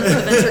a question for the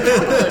venture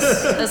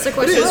capitalists. That's the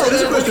question. It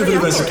is a question for the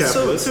venture So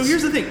capitalists.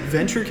 here's the thing: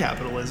 venture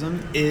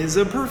capitalism is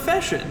a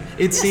profession.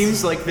 It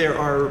seems like there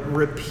are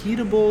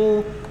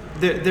repeatable.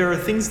 There are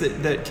things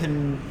that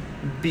can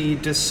be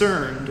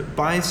discerned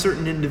by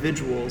certain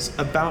individuals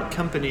about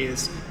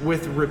companies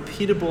with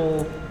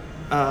repeatable.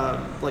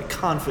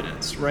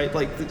 Confidence, right?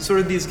 Sort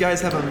of these guys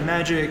have a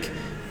magic,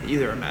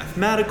 either a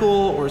mathematical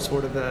or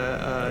sort of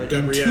a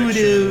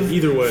intuitive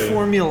either way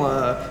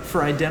formula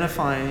for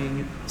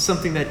identifying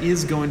something that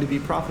is going to be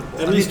profitable.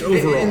 At least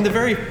overall. And the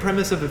very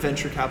premise of a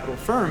venture capital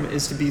firm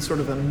is to be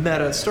sort of a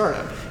meta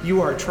startup.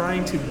 You are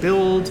trying to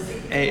build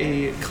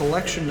a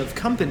collection of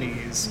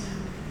companies,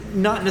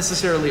 not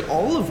necessarily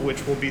all of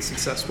which will be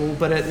successful,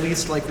 but at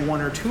least like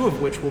one or two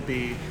of which will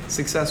be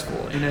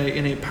successful in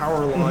a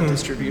power law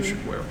distribution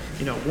where,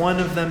 one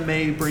of them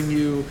may bring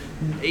you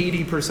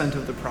 80%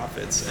 of the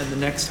profits and the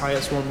next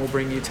highest one will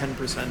bring you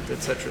 10%, et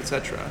cetera, et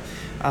cetera.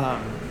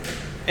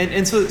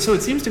 And so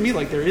it seems to me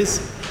like there is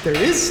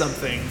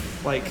something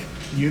like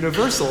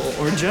universal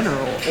or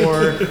general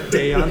or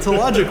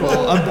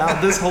deontological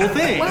about this whole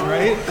thing,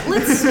 right?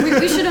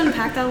 We should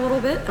unpack that a little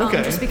bit.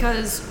 Okay. Just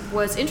because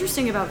what's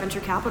interesting about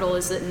venture capital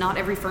is that not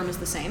every firm is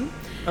the same.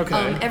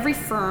 Okay. Every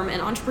firm,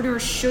 and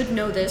entrepreneurs should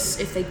know this.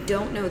 If they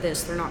don't know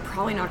this, they're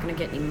probably not going to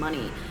get any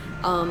money.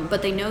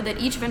 But they know that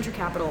each venture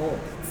capital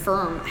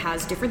firm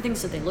has different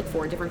things that they look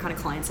for, different kind of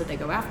clients that they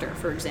go after.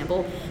 For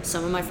example,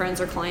 some of my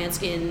friends are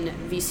clients in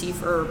VC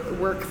or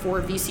work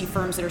for VC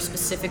firms that are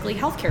specifically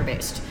healthcare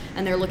based,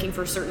 and they're looking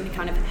for certain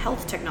kind of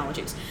health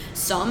technologies.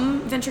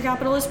 Some venture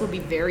capitalists would be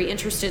very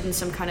interested in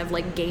some kind of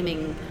like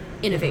gaming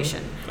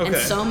innovation, and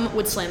some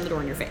would slam the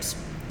door in your face.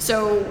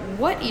 So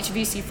what each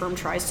VC firm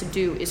tries to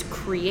do is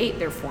create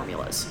their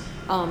formulas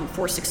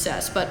for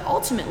success, but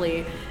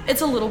ultimately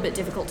it's a little bit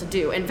difficult to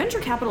do. And venture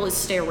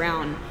capitalists stay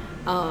around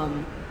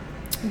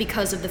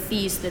because of the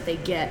fees that they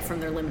get from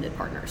their limited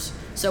partners.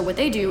 So what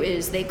they do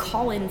is they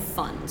call in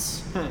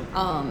funds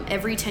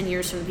every 10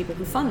 years from the people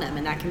who fund them,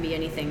 and that can be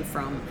anything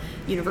from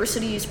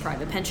universities,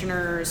 private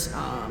pensioners,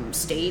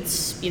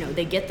 states.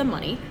 They get the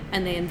money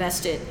and they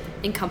invest it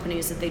in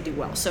companies that they do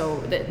well, so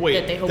that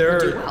they hope will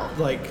do well.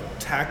 Like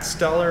tax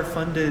dollar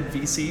funded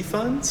VC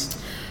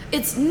funds?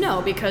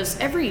 No, because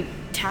every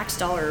tax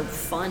dollar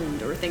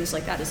fund or things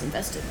like that is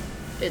invested.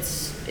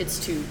 It's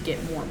to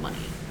get more money.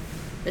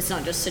 It's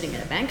not just sitting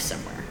in a bank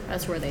somewhere.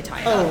 That's where they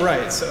tie it up. Oh,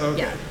 right. So,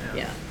 okay.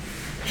 Yeah.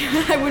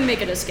 I wouldn't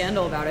make it a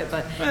scandal about it,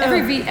 but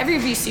every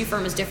VC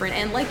firm is different,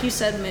 and like you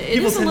said,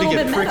 it is a little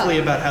bit meta. People tend to get prickly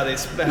about how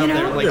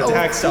their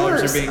tax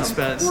dollars are being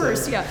spent. Of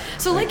course, yeah.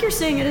 So like you're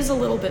saying, it is a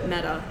little bit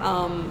meta,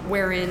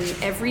 wherein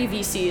every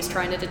VC is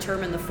trying to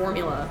determine the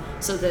formula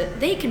so that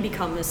they can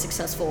become as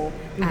successful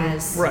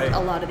as a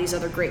lot of these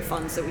other great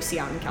funds that we see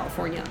out in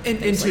California. And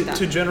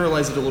to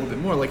generalize it a little bit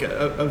more, like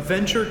a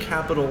venture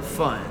capital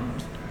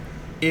fund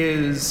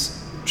is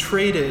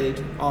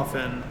traded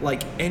often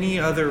like any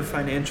other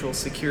financial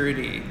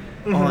security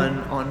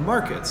on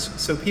markets.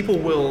 So people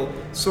will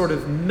sort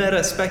of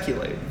meta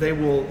speculate. They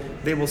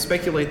will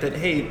speculate that,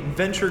 hey,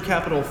 venture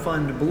capital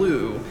fund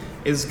blue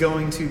is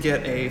going to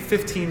get a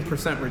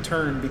 15%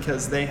 return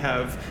because they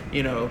have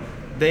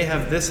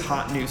this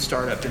hot new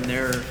startup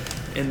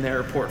in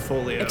their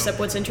portfolio. Except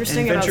what's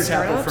interesting and about venture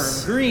capital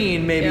startups, firm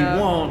Green maybe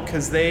won't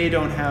because they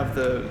don't have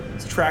the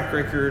track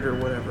record or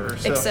whatever.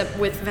 So. Except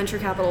with venture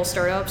capital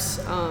startups,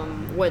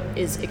 what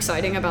is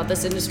exciting about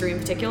this industry in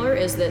particular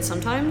is that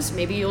sometimes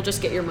maybe you'll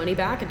just get your money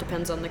back. It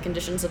depends on the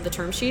conditions of the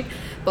term sheet.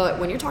 But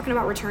when you're talking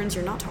about returns,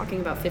 you're not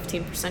talking about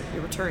 15% of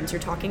your returns.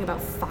 You're talking about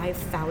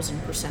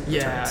 5,000% returns.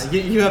 Yeah,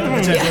 you have the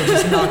potential to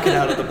just knock it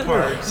out of the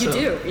park. You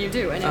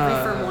do. And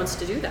every firm wants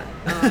to do that,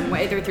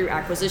 either through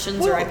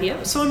acquisitions or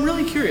IPOs. So I'm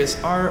really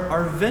curious,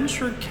 are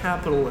venture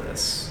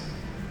capitalists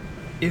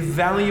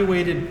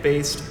evaluated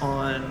based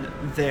on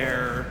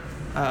their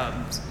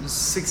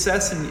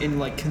success in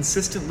like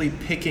consistently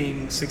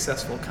picking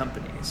successful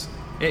companies?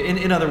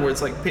 In other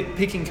words, like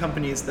picking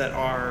companies that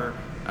are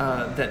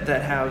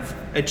that have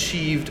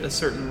achieved a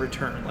certain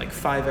return, like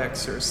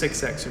 5x or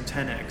 6x or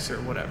 10x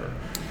or whatever.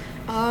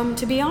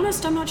 To be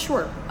honest, I'm not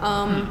sure.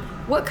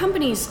 What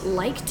companies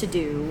like to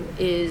do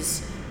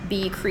is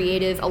be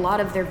creative. A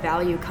lot of their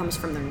value comes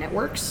from their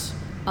networks.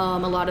 A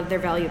lot of their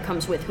value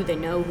comes with who they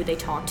know, who they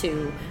talk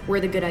to, where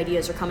the good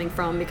ideas are coming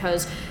from,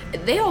 because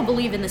they all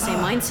believe in the same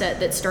mindset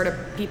that startup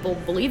people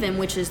believe in,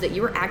 which is that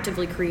you are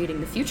actively creating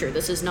the future.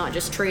 This is not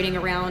just trading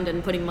around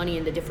and putting money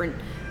into different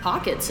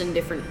pockets and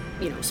different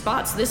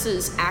spots. This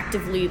is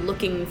actively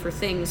looking for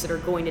things that are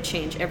going to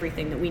change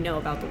everything that we know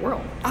about the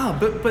world.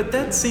 But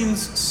that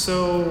seems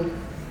so...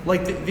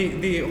 Like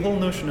the whole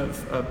notion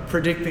of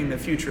predicting the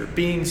future,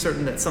 being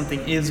certain that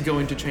something is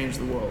going to change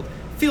the world,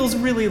 feels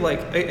really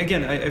like,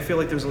 again, I feel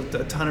like there's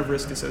a ton of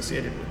risk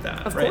associated with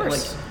that, of right?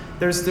 Course. Like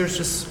there's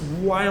just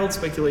wild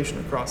speculation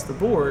across the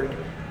board,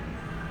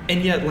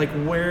 and yet like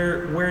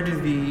where do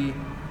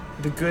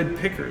the good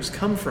pickers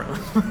come from?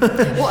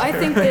 Well, I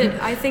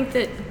think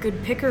that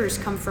good pickers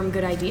come from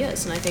good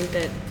ideas, and I think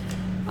that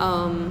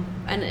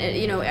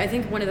I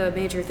think one of the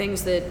major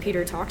things that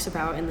Peter talks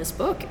about in this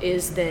book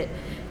is that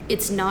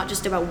it's not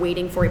just about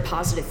waiting for a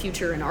positive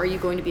future and are you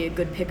going to be a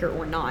good picker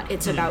or not.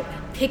 It's about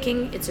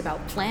picking, it's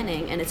about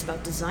planning, and it's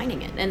about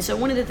designing it. And so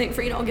one of the things,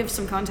 I'll give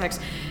some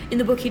context. In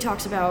the book, he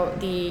talks about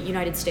the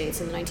United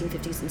States in the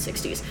 1950s and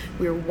 60s.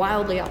 We were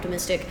wildly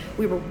optimistic.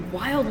 We were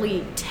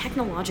wildly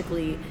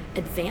technologically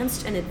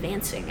advanced and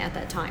advancing at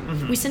that time.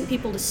 Mm-hmm. We sent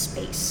people to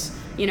space,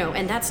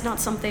 and that's not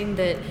something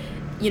that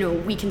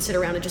we can sit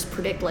around and just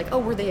predict like, oh,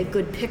 were they a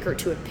good picker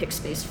to have picked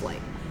space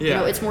flight?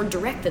 Yeah. It's more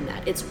direct than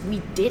that. It's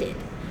we did it.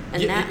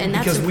 And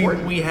that's because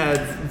important. we had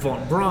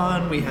von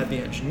Braun, we had the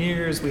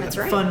engineers, we had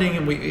the funding,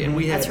 and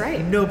we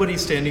had nobody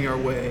standing in our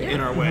way.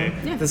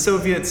 Mm-hmm. Yeah. The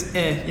Soviets,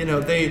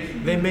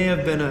 they may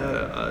have been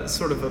a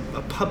sort of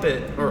a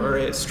puppet or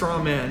a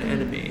straw man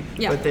enemy,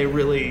 but they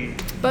really.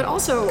 But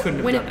also,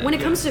 when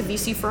it comes to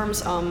VC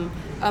firms,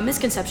 a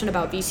misconception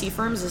about VC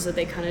firms is that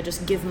they kind of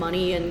just give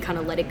money and kind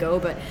of let it go,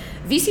 but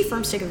VC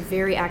firms take a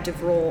very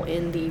active role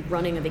in the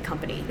running of a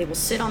company. They will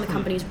sit on the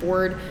company's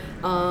board.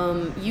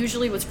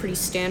 Usually what's pretty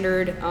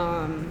standard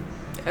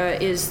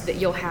is that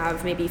you'll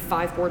have maybe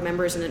 5 board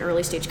members in an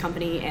early stage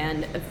company,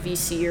 and a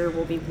VCer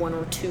will be 1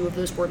 or 2 of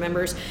those board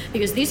members,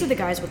 because these are the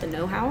guys with the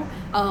know-how.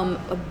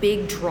 A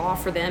big draw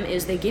for them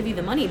is they give you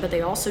the money, but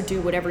they also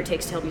do whatever it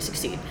takes to help you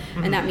succeed.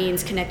 Mm-hmm. And that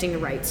means connecting the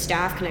right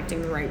staff,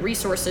 connecting the right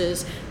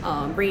resources,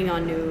 bringing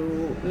on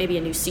maybe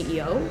a new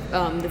CEO.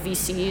 The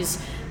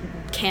VCs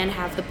can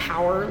have the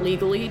power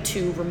legally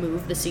to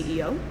remove the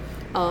CEO.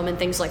 And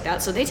things like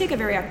that. So they take a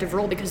very active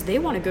role because they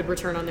want a good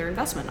return on their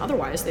investment.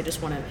 Otherwise, they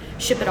just want to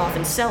ship it off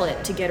and sell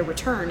it to get a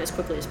return as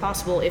quickly as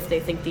possible if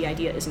they think the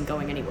idea isn't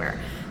going anywhere.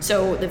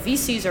 So the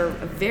VCs are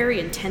a very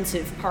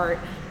intensive part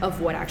of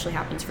what actually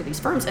happens for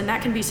these firms, and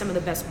that can be some of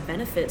the best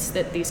benefits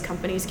that these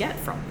companies get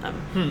from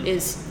them,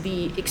 is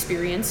the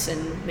experience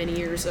and many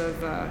years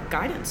of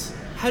guidance.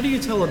 How do you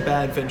tell a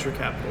bad venture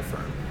capital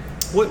firm?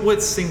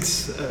 What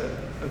sinks a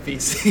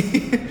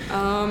VC?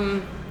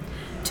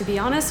 To be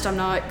honest, I'm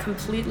not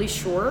completely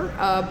sure,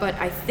 but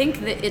I think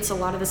that it's a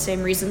lot of the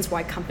same reasons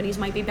why companies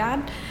might be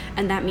bad,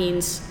 and that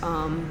means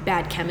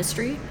bad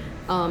chemistry.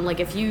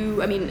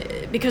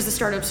 Because the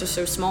startups are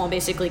so small,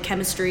 basically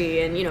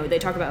chemistry and, they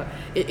talk about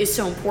is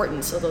so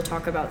important. So they'll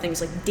talk about things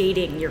like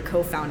dating your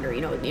co-founder,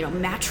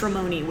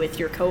 matrimony with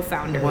your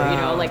co-founder,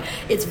 wow.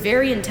 It's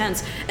very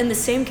intense. And the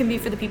same can be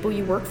for the people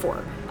you work for,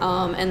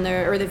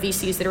 or the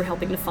VCs that are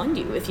helping to fund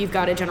you. If you've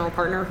got a general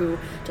partner who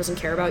doesn't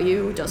care about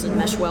you, doesn't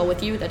mesh well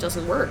with you, that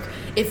doesn't work.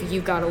 If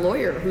you've got a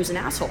lawyer who's an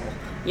asshole,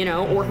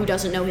 or who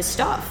doesn't know his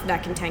stuff,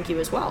 that can tank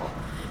you as well.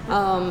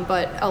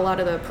 But a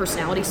lot of the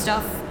personality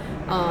stuff,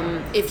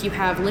 if you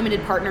have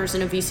limited partners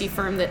in a VC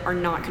firm that are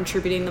not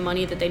contributing the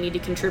money that they need to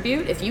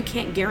contribute, if you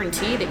can't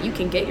guarantee that you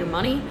can get your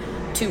money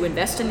to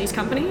invest in these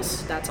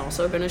companies, that's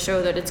also going to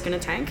show that it's going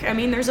to tank.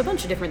 There's a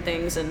bunch of different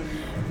things, and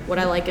what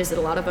I like is that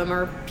a lot of them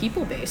are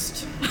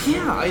people-based.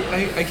 Yeah,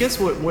 I guess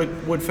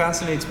what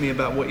fascinates me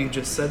about what you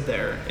just said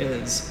there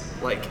is,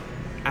 like,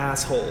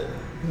 asshole,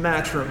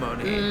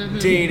 matrimony,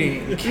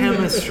 dating,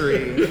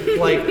 chemistry,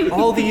 like,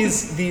 all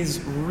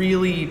these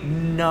really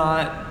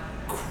not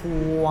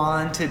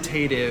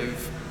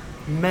quantitative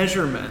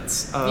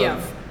measurements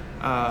of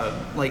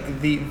like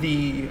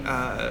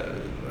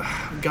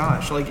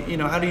gosh, like, you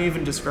know, how do you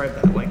even describe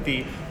that? Like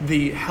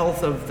the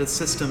health of the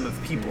system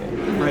of people,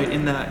 right?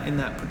 In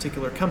that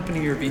particular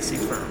company or VC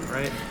firm,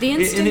 right?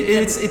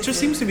 It just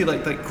seems to be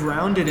like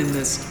grounded in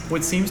this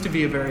what seems to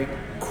be a very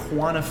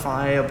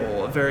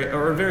quantifiable,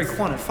 very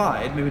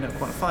quantified, maybe not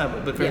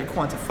quantifiable, but very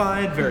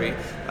quantified, very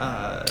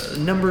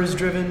numbers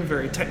driven,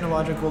 very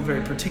technological,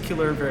 very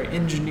particular, very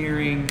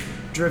engineering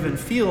driven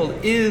field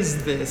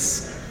is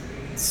this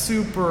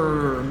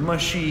super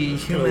mushy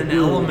human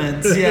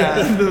elements,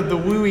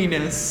 the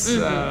wooiness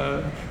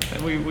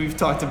that we've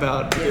talked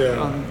about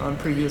on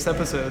previous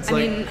episodes. I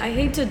mean, I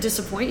hate to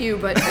disappoint you,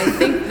 but I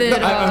think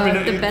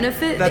that the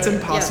benefit that's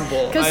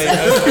impossible.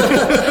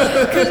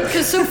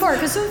 Because so far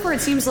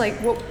it seems like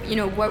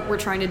what we're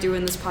trying to do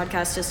in this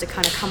podcast is to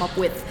kind of come up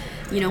with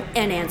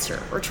an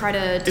answer or try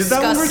to discuss. Is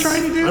that what we're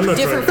trying to do?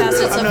 Different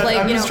facets of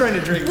I'm just trying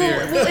to drink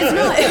beer.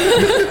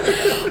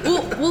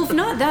 Well, if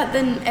not that,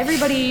 then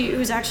everybody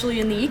who's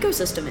actually in the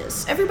ecosystem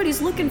is.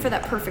 Everybody's looking for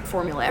that perfect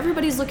formula.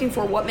 Everybody's looking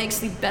for what makes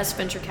the best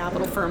venture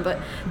capital firm. But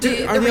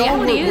the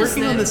reality is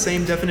working on the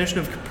same definition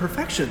of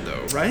perfection,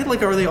 though, right?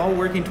 Like, are they all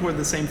working toward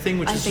the same thing,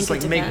 which is just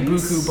like make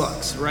buku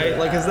bucks, right?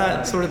 Like, is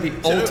that sort of the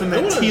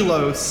ultimate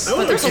telos?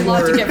 But there's a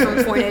lot to get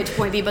from point A to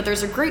point B. But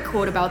there's a great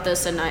quote about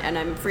this, and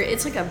I'm free.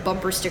 It's like a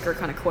bumper sticker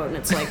kind of quote, and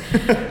it's like,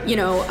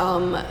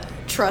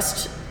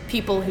 trust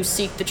people who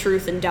seek the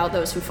truth and doubt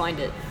those who find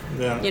it.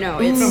 Yeah.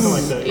 It's something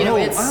like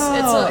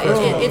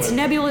that. It's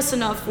nebulous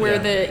enough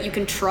where you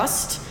can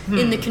trust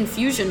in the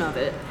confusion of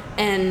it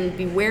and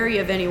be wary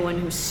of anyone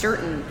who's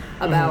certain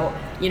about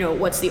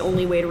what's the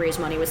only way to raise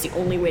money, what's the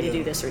only way to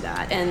do this or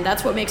that, and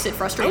that's what makes it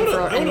frustrating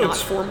for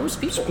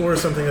most people. Explore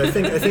something I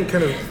think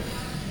kind of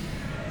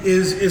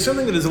is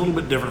something that is a little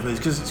bit different from these,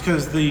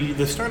 because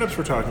the startups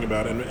we're talking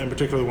about, and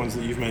particularly the ones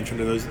that you've mentioned,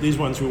 are these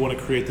ones who want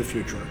to create the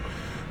future,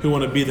 who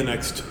want to be the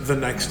next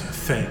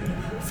thing,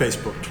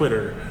 Facebook,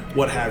 Twitter,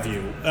 what have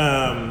you.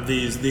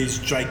 These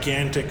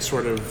gigantic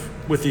sort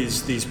of, with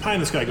these pie in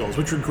the sky goals,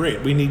 which are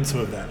great. We need some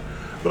of that.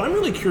 But I'm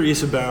really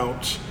curious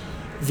about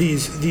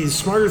these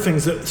smaller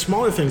things that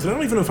I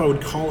don't even know if I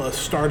would call a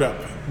startup,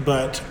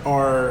 but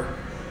are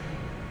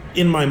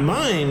in my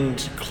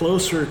mind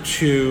closer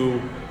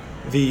to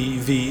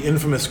the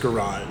infamous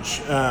garage,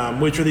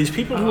 which are these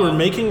people who are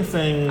making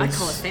things. I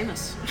call it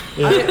famous.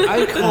 Yeah.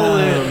 I call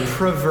it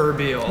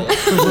proverbial.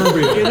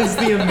 It is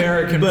the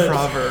American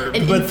proverb.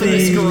 An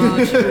infamous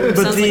garage. Sounds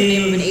like the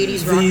name of an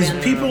 80s rock these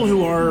band. people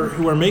who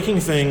are making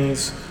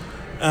things,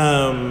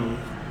 and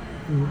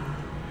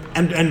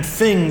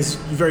things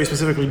very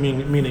specifically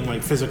meaning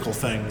like physical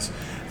things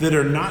that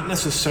are not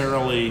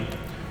necessarily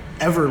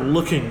ever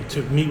looking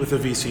to meet with a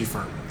VC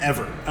firm,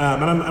 ever.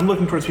 And I'm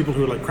looking towards people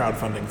who are like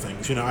crowdfunding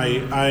things.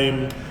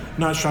 I'm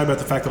not shy about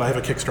the fact that I have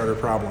a Kickstarter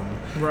problem.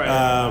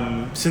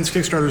 Right. Since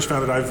Kickstarter's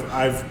founded,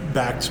 I've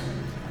backed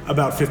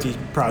about 50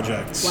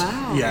 projects.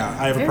 Wow. Yeah,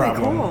 I have a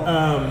problem. Cool.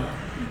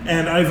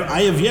 And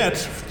I have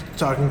yet,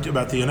 talking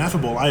about the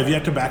ineffable, I have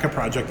yet to back a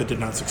project that did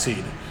not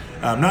succeed.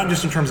 Not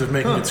just in terms of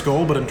making its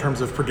goal, but in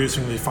terms of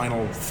producing the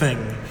final thing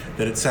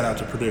that it set out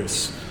to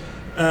produce.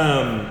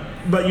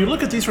 But you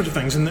look at these sorts of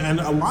things,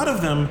 and a lot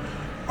of them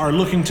are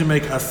looking to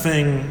make a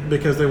thing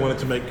because they want it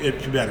to make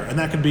it better. And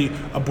that could be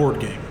a board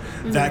game.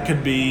 Mm-hmm. That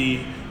could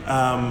be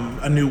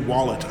a new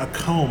wallet, a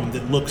comb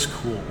that looks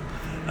cool.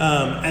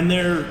 And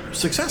they're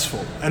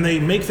successful. And they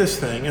make this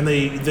thing, and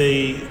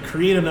they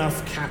create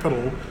enough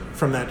capital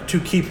from that to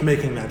keep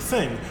making that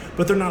thing.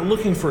 But they're not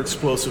looking for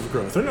explosive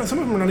growth. Some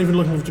of them are not even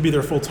looking to be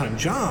their full-time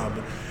job.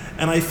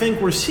 And I think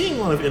we're seeing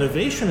a lot of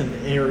innovation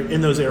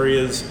in those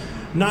areas,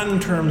 not in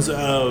terms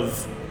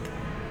of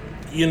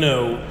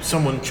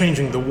someone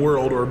changing the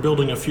world or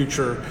building a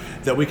future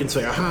that we can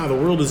say, aha, the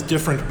world is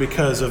different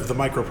because of the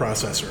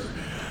microprocessor.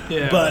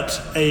 Yeah.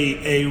 But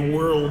a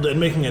world and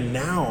making a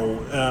now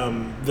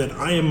that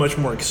I am much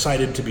more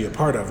excited to be a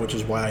part of, which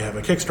is why I have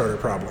a Kickstarter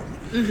problem.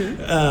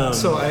 Mm-hmm.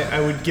 So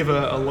I would give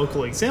a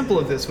local example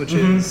of this, which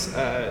is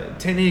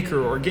 10 Acre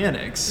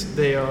Organics.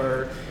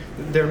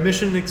 Their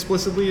mission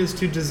explicitly is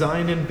to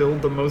design and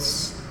build the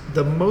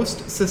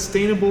most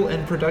sustainable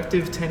and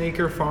productive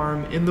 10-acre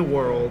farm in the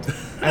world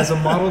as a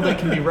model that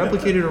can be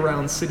replicated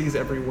around cities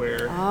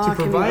everywhere to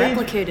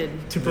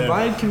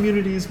provide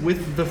communities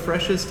with the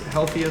freshest,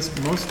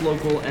 healthiest, most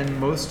local, and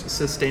most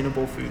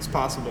sustainable foods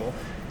possible.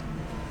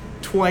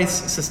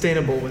 Twice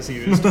sustainable was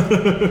used.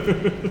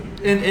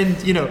 and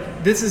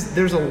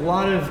there's a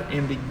lot of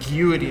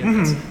ambiguity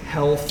in this.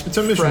 Health, it's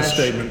a mission fresh,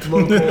 statement.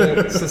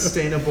 Local,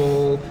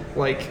 sustainable,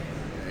 like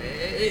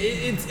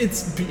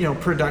it's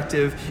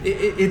productive.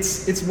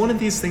 It's one of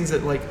these things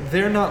that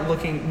they're not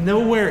looking.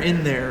 Nowhere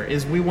in there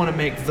is we want to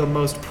make the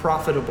most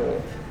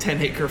profitable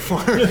 10-acre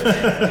farm,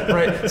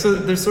 right? So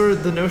there's sort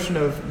of the notion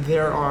of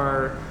there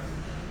are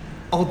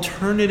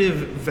alternative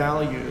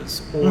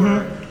values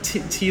or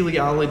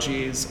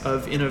teleologies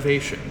of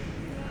innovation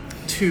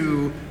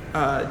to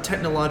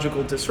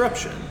technological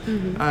disruption.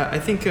 Mm-hmm. I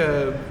think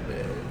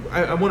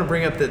I want to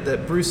bring up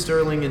that Bruce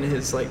Sterling in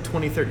his like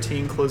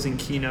 2013 closing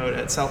keynote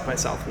at South by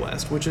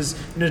Southwest, which is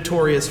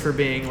notorious for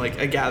being like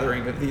a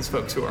gathering of these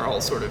folks who are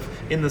all sort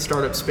of in the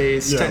startup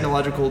space,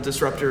 technological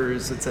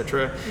disruptors,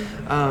 etc.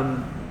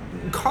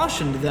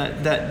 Cautioned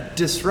that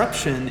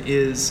disruption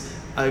is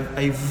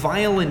a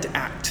violent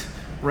act,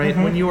 right?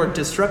 When you are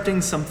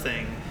disrupting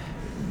something,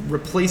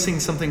 replacing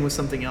something with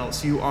something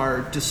else, you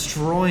are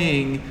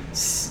destroying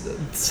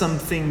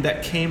something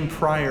that came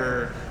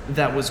prior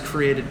that was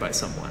created by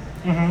someone,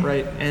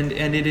 right? And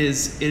it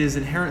is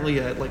inherently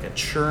like a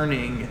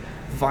churning,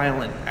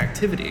 violent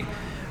activity.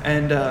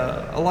 And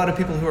a lot of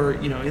people who are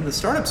in the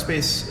startup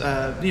space,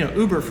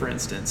 Uber, for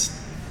instance,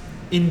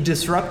 in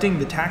disrupting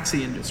the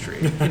taxi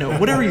industry,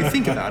 whatever you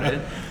think about it,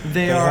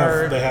 they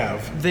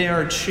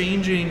are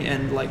changing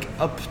and like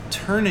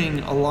upturning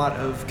a lot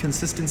of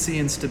consistency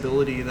and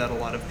stability that a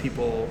lot of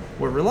people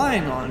were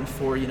relying on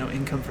for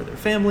income for their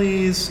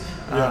families,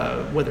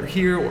 whether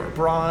here or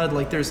abroad.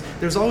 Like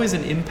there's always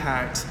an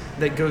impact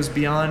that goes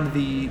beyond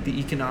the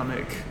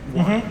economic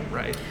one,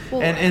 right?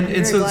 Well, I'm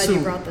very glad you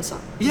brought this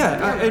up.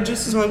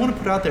 I want to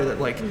put out there that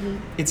like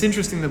it's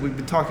interesting that we've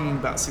been talking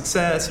about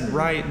success and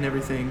right and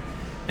everything.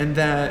 And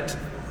that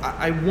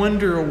I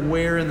wonder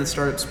where in the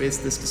startup space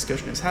this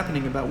discussion is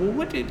happening about, well,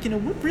 what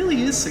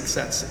really is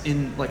success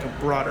in like a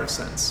broader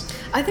sense?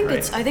 I think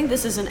I think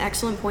this is an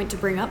excellent point to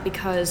bring up,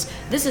 because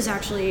this is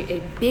actually a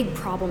big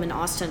problem in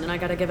Austin, and I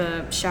got to give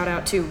a shout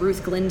out to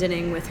Ruth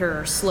Glendening with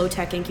her Slow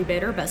Tech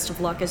Incubator. Best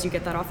of luck as you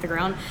get that off the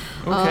ground.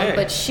 Okay.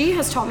 But she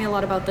has taught me a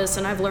lot about this,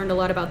 and I've learned a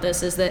lot about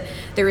this, is that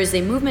there is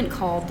a movement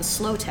called the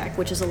Slow Tech,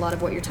 which is a lot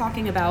of what you're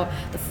talking about,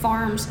 the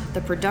farms,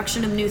 the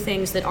production of new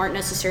things that aren't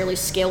necessarily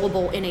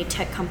scalable in a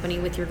tech company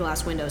with your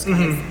glass windows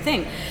kind of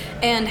thing.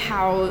 And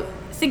how,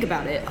 think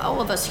about it,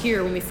 all of us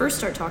here, when we first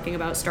start talking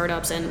about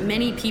startups, and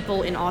many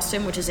people in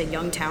Austin, which is a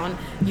young town,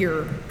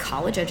 you're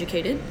college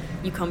educated,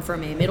 you come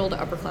from a middle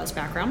to upper class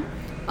background,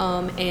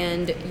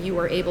 and you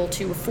are able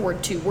to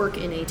afford to work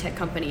in a tech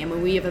company. I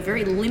mean, we have a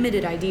very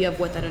limited idea of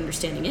what that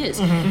understanding is,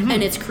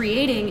 and it's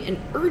creating an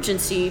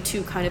urgency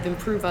to kind of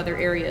improve other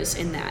areas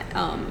in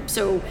that.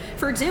 So,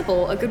 for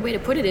example, a good way to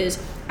put it is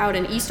out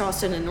in East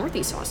Austin and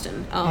Northeast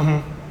Austin,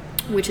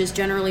 which is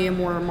generally a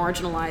more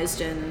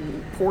marginalized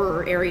and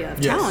poorer area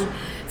of town.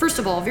 First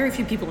of all, very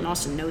few people in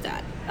Austin know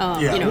that.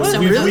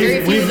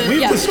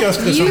 We've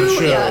discussed this on the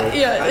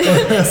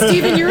show.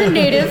 Stephen, you're a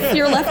native.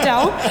 You're left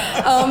out.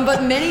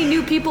 But many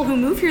new people who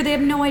move here, they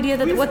have no idea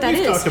what that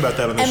is. We've talked about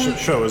that on the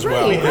show as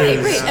well. Right.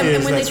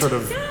 And when they sort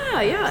of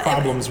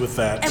problems with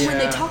that. And when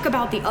they talk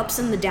about the ups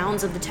and the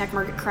downs of the tech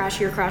market, crash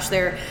here, crash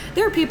there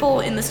are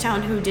people in this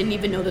town who didn't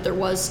even know that there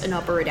was an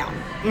up or a down.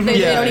 They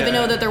don't even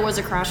know that there was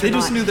a crash. They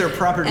just knew their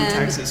property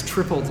taxes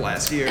tripled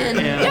last year,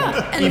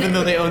 and even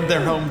though they owned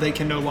their home, they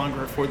can no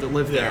longer afford to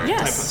live there.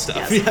 Type of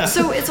stuff. Yes.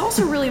 So it's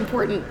also really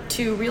important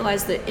to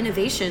realize that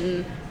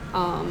innovation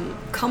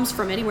comes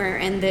from anywhere,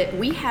 and that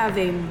we have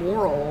a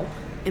moral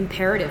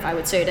imperative, I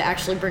would say, to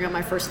actually bring up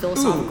my first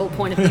philosophical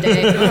point of the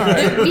day.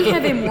 That we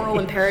have a moral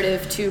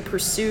imperative to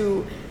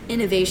pursue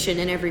innovation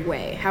in every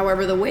way.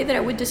 However, the way that I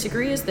would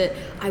disagree is that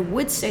I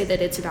would say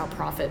that it's about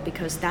profit,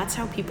 because that's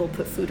how people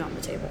put food on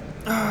the table.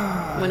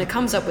 When it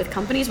comes up with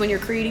companies, when you're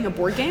creating a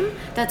board game,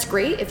 that's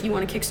great if you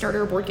want to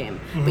Kickstarter a board game,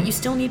 but you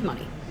still need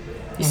money.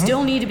 You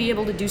still need to be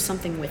able to do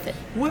something with it.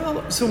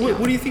 Well, so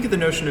what do you think of the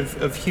notion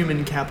of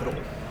human capital?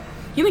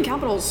 Human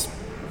capital is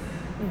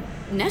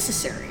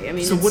necessary. I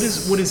mean, so what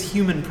is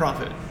human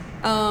profit?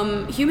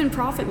 Human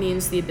profit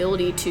means the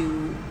ability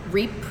to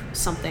reap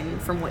something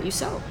from what you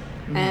sow.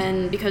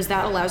 And because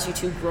that allows you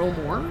to grow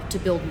more, to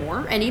build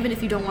more, and even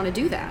if you don't want to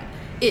do that,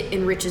 it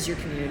enriches your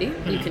community.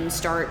 You can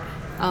start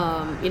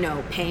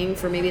paying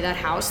for maybe that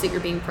house that you're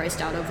being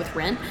priced out of with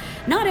rent.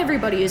 Not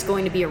everybody is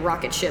going to be a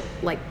rocket ship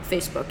like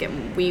Facebook,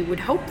 and we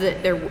would hope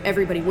that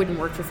everybody wouldn't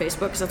work for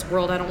Facebook, because that's a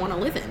world I don't want to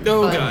live in.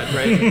 God,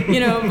 right?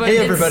 But hey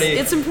everybody,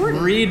 it's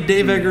important. Read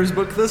Dave Eggers'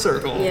 book, The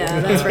Circle.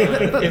 Yeah, that's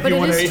right. But if you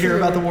want to hear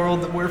about the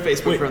world where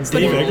Facebook runs the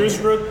Dave world. Eggers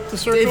wrote The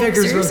Circle? Dave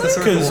Eggers wrote The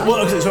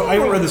Circle. So I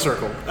haven't read The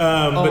Circle.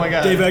 Oh my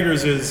God. Dave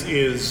Eggers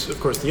is, of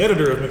course, the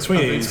editor of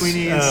McSweeney's.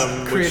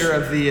 Creator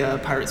of the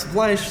Pirates of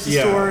Life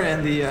store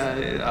and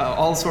the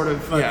all sort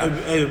of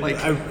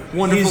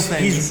wonderful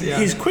things.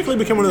 He's quickly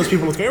become one of those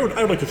people who I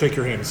would like to shake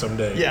your hand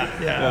someday. I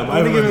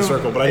haven't read The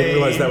Circle, but I didn't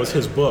realize that was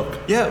his book.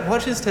 Yeah,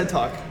 watch his TED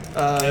Talk.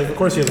 Of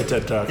course he has a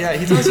TED Talk. Yeah,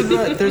 he talks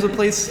about, there's a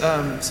place,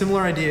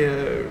 similar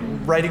idea,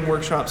 writing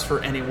workshops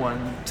for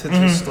anyone to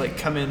just like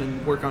come in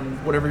and work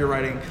on whatever you're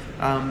writing.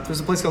 There's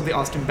a place called the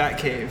Austin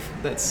Batcave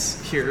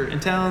that's here in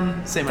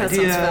town, same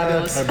idea.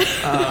 That sounds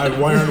fabulous.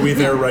 Why aren't we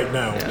there right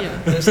now?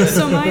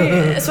 So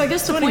I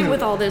guess the point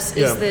with all this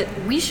is that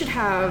we should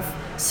have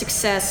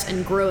success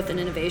and growth and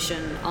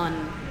innovation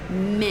on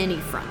many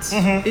fronts.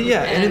 And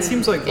it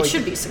seems like it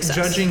should be success.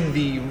 Judging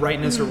the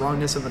rightness or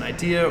wrongness of an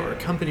idea or a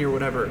company or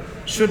whatever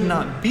should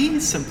not be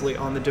simply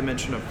on the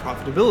dimension of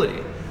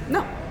profitability.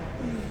 No.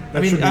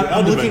 That should be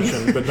I'm a looking.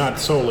 dimension, but not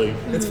solely.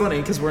 It's funny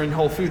because we're in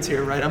Whole Foods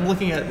here, right? I'm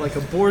looking at like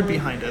a board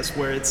behind us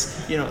where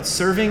it's, you know,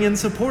 serving and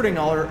supporting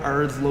all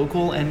our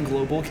local and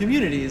global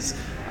communities.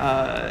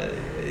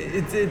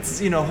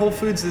 It's you know, Whole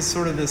Foods is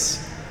sort of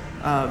this,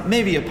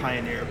 maybe a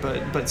pioneer,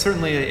 but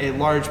certainly a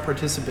large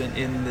participant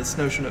in this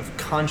notion of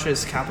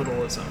conscious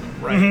capitalism,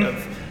 right?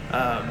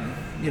 Of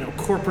you know,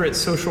 corporate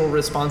social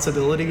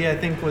responsibility, I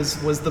think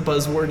was the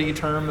buzzwordy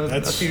term of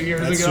a few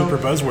years that's ago. super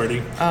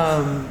buzzwordy.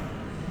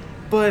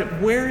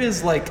 But where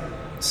is like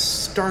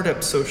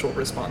startup social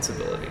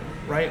responsibility,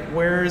 right?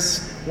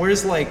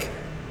 Where's like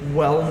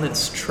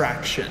wellness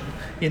traction?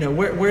 You know,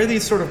 where are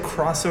these sort of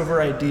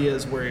crossover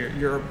ideas where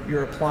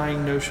you're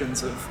applying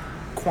notions of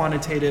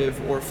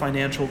quantitative or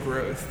financial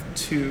growth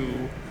to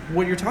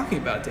what you're talking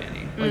about,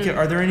 Danny? Like,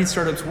 are there any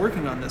startups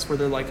working on this where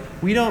they're like,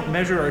 we don't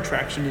measure our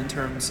traction in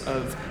terms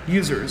of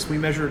users, we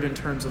measure it in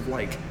terms of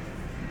like,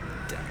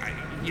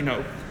 you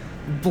know,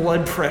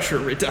 blood pressure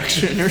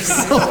reduction or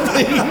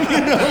something, you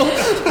know?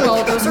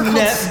 Well, those are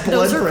Net called,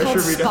 those blood are called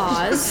pressure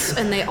reduction. spas,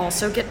 and they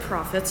also get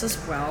profits as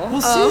well.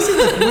 Well, seriously,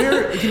 like,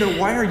 where, you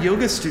know, why are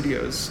yoga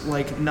studios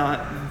like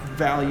not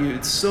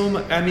valued so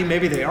much? I mean,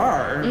 maybe they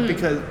are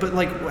but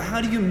like,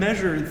 how do you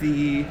measure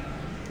the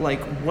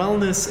like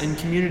wellness and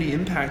community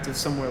impact of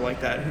somewhere like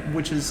that,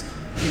 which is,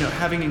 you know,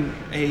 having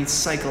a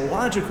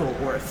psychological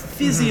or a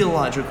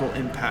physiological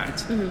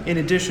impact in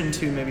addition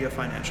to maybe a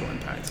financial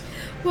impact?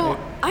 Well,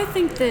 I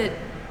think that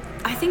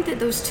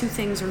those two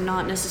things are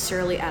not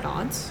necessarily at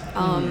odds.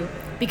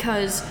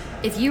 Because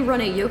if you run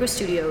a yoga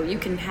studio, you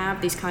can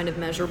have these kind of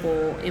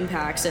measurable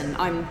impacts, and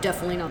I'm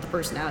definitely not the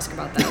person to ask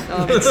about that.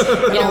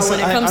 You know, when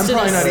it comes to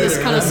this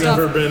kind of I've stuff.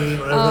 never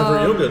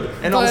yoga'd.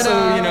 And But,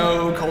 also, you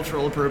know,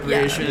 cultural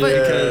appropriation. but-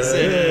 Because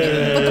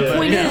But the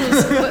point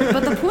is,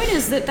 but the point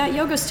is that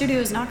yoga studio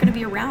is not going to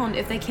be around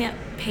if they can't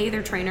pay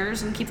their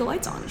trainers and keep the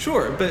lights on.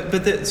 Sure, but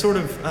that sort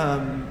of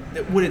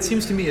what it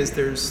seems to me is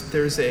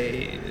there's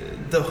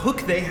the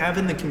hook they have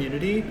in the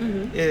community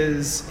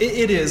is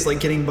it is like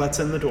getting butts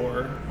in the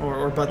door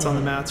or butts on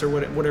the mats or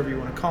whatever you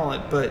want to call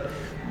it. But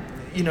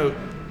you know,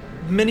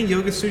 many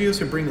yoga studios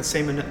who bring the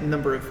same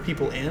number of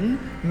people in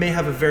may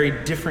have a very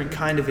different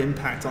kind of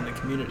impact on the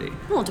community.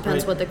 Well, it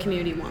depends right? what the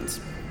community wants.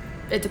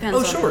 It depends.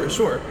 Oh,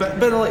 sure.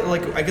 But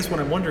like I guess what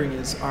I'm wondering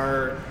is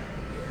are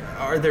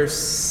there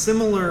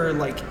similar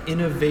like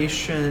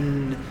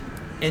innovation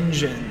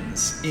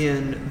engines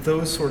in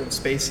those sort of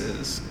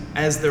spaces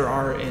as there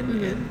are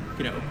in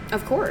you know,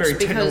 of course, very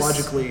because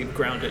technologically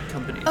grounded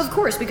companies? Of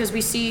course, because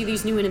we see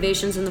these new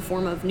innovations in the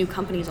form of new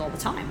companies all the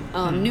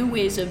time, new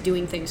ways of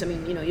doing things. I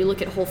mean, you know, you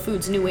look at Whole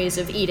Foods, new ways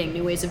of eating,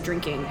 new ways of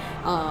drinking,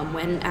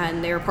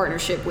 and their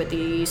partnership with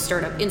the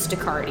startup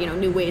Instacart, you know,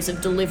 new ways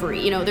of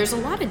delivery. You know, there's a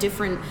lot of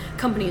different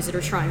companies that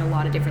are trying a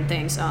lot of different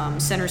things.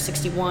 Center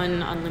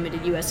 61,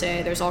 Unlimited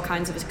USA, there's all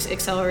kinds of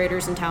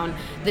accelerators in town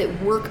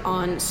that work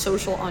on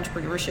social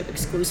entrepreneurship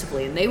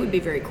exclusively, and they would be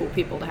very cool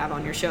people to have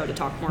on your show to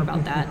talk more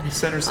about that.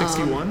 Center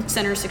 61?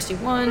 Center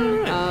 61,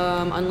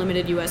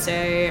 Unlimited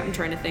USA. I'm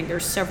trying to think.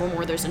 There's several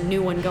more. There's a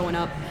new one going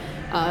up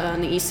on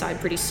the east side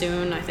pretty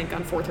soon, I think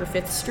on 4th or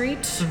 5th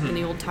Street in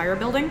the old tire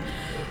building.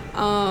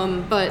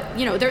 But,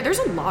 you know, there's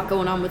a lot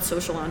going on with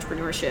social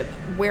entrepreneurship.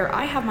 Where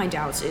I have my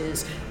doubts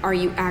is, are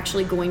you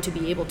actually going to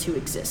be able to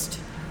exist?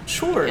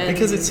 Sure,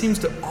 because it seems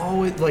to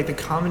always, like, the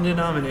common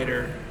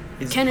denominator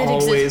is Can it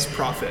always exist?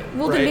 profit.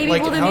 Well, right? then maybe,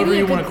 like, however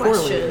you a want good to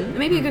correlate question. it.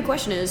 Maybe a good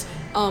question is,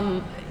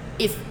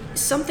 if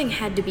something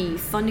had to be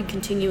funded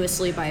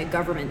continuously by a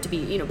government to be,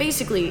 you know,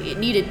 basically it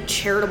needed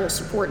charitable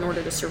support in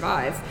order to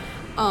survive,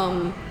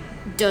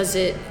 does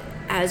it,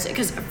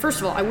 because first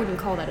of all, I wouldn't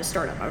call that a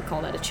startup, I would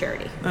call that a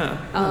charity.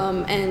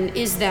 And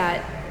is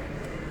that,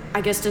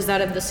 I guess, does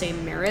that have the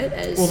same merit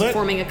as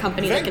forming a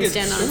company that can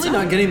stand on its Certainly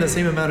own? not getting the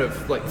same amount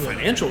of like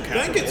financial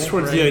capital. That gets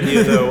towards right? the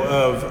idea, though,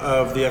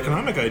 of the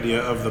economic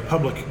idea of the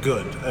public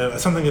good,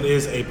 something that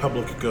is a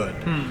public good.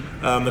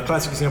 The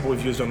classic example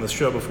we've used on this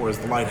show before is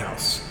the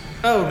lighthouse.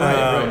 Oh,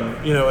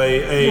 right. You know,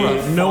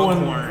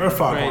 Or a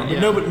foghorn,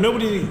 but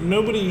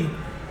nobody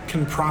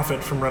can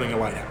profit from running a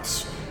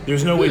lighthouse.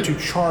 There's no way to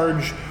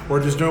charge, or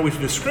there's no way to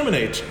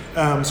discriminate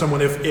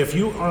someone. If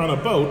you are on a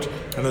boat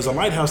and there's a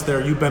lighthouse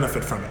there, you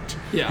benefit from it.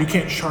 Yeah. You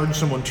can't charge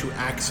someone to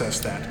access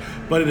that.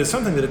 But it is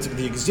something that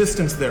the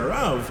existence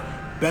thereof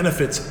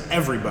benefits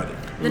everybody.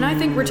 Then I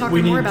think we're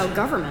talking more about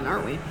government,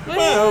 aren't we?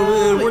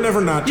 Well, we're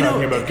never not You know,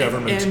 talking about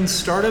government. And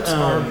startups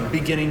are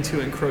beginning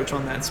to encroach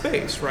on that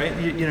space, right?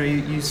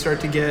 You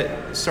start to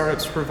get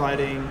startups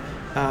providing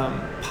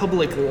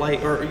public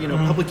light or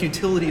public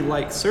utility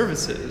like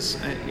services.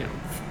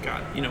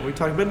 We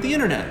talked about the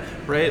internet,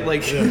 right?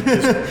 Like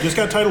just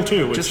got Title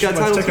II. Let's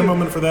take a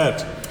moment for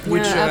that.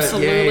 Which,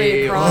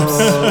 absolutely, yay. props.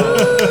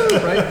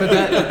 Right, but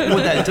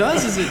what that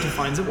does is it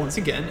defines it once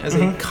again as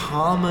a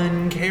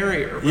common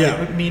carrier, right?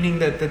 Yeah. Meaning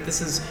that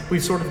this is,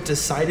 we've sort of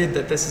decided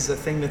that this is a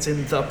thing that's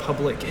in the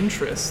public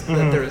interest,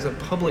 that there is a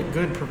public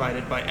good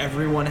provided by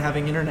everyone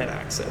having internet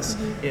access,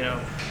 you know.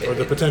 Or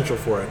the potential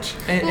for it.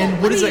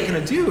 And what is that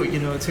going to do, you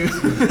know, to...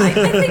 I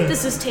think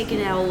this is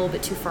taken out a little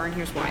bit too far, and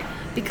here's why.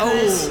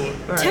 Because all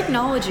right.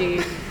 technology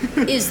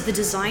is the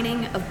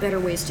designing of better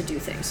ways to do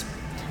things.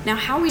 Now,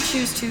 how we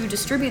choose to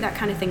distribute that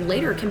kind of thing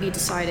later can be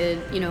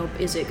decided, you know,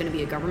 is it going to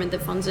be a government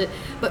that funds it?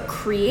 But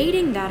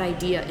creating that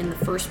idea in the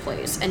first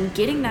place and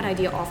getting that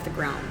idea off the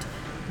ground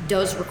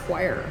does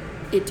require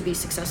it to be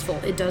successful.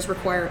 It does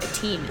require a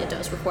team. It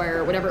does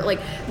require whatever.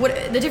 Like,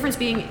 what the difference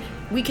being,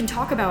 we can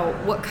talk about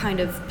what kind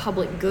of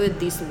public good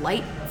these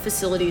light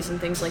facilities and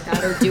things like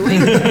that are doing,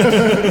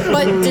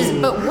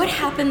 but what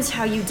happens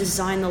how you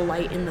design the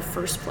light in the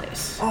first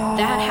place?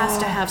 That has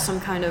to have some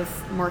kind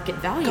of market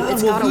value.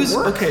 It's got to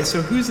work. Okay,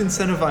 so who's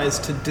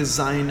incentivized to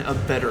design a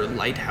better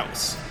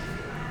lighthouse?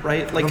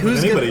 Right? Like, don't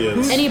think anybody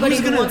is. Anybody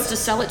who gonna, wants to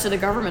sell it to the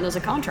government as a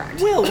contract.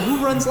 Well,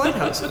 who runs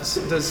lighthouses?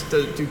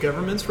 Do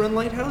governments run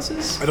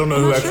lighthouses? I don't know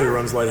I'm who not actually sure.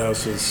 runs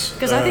lighthouses.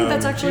 Because I think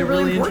that's actually a a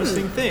really really important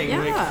interesting thing,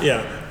 Yeah. like-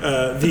 Yeah.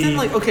 But then,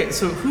 like, okay,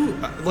 so who?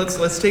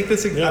 Let's take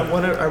this. Yeah. I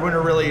want to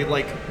really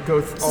like go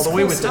all is the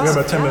way cool with stuff. We this.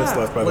 have about 10 minutes Yeah.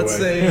 left, by the Let's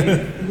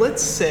way.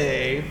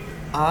 say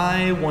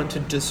I want to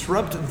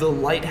disrupt the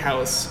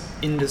lighthouse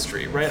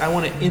industry, right? I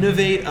want to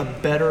innovate a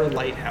better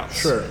lighthouse.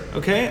 Sure.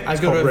 Okay. I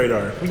It's go called to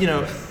radar. You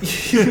know.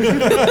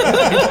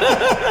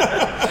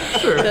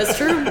 That's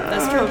true.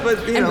 That's true.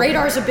 But, you and know,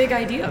 radar's a big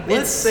idea.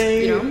 Let's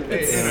say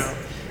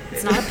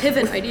It's not a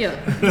pivot idea.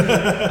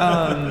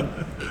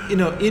 you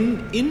know,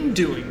 in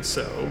doing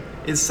so,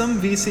 is some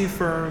VC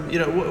firm, you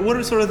know, what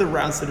are sort of the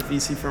routes that a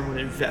VC firm would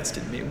invest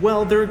in me?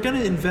 Well, they're going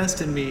to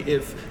invest in me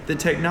if the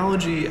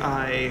technology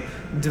I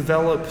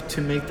develop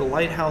to make the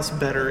lighthouse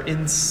better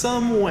in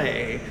some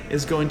way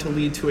is going to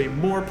lead to a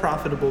more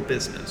profitable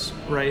business,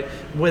 right?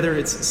 Whether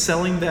it's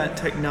selling that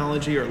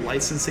technology or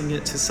licensing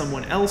it to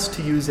someone else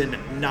to use in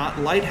not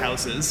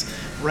lighthouses,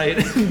 right?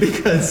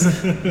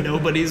 Because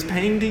nobody's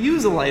paying to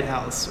use a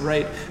lighthouse,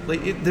 right?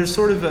 Like, there's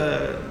sort of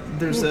a...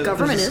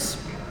 Government there's is.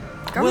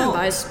 Government well-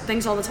 buys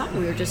things all the time.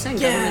 We were just saying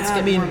governments Yeah,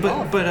 get I mean, more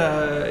involved.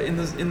 but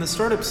in the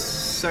startup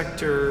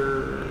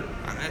sector,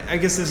 I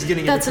guess this is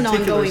getting That's into an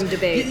particulars. ongoing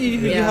debate. You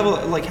Yeah.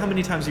 have like how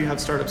many times do you have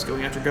startups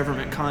going after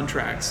government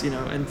contracts, you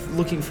know, and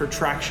looking for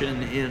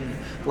traction in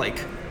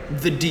like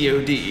the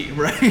DoD,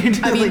 right?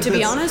 I mean, Like, to be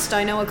that's- honest,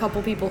 I know a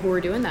couple people who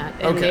are doing that,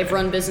 and Okay. they've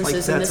run businesses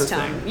Like, in that's this a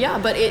town. thing. Yeah,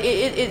 but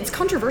it's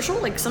controversial.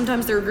 Like,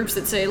 sometimes there are groups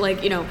that say,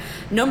 like, you know,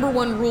 number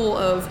one rule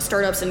of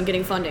startups and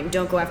getting funding: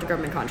 don't go after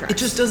government contracts.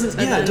 It just doesn't.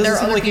 And Yeah, then it there doesn't are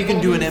seem other like you can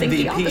people do an who think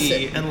the MVP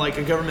opposite. and like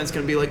a government's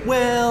going to be like,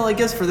 well, I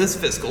guess for this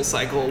fiscal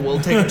cycle,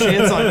 we'll take a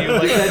chance on you.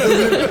 Like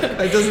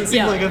that doesn't seem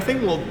Yeah. like a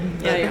thing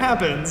that Yeah.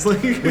 happens. Like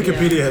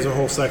Wikipedia has a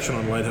whole section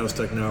on lighthouse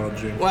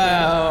technology.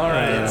 wow. All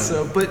right. Yeah.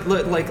 So, but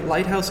like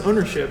lighthouse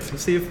ownership.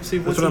 See what's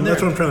That's what in I'm. there.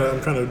 That's what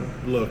I'm trying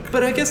to look.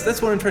 But I guess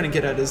that's what I'm trying to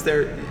get at is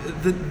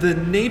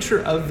the nature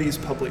of these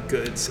public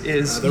goods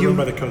is They're run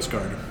by the Coast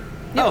Guard.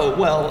 Oh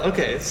well,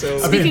 okay. So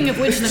Speaking of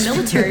which, the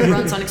military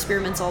runs on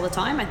experiments all the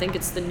time. I think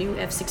it's the new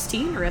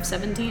F-16 or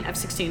F-17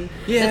 that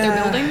Yeah.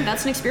 they're building.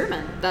 That's an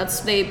experiment. That's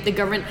the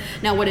government.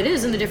 Now, what it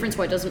is, and the difference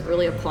why it doesn't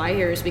really apply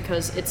here is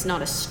because it's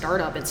not a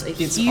startup. It's a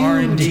It's huge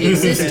R&D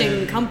existing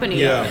and-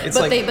 company. Yeah. it's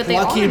but like they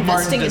are Lockheed Martin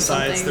investing in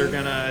decides something.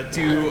 they're gonna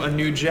do a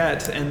new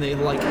jet, and they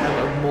like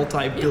have a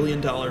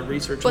multi-billion-dollar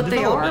research. But and they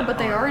development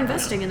are arm.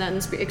 investing in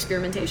that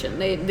experimentation.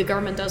 The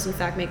government does in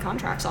fact make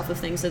contracts off of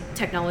things that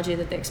technology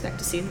that they expect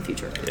to see in the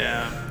future. Yeah,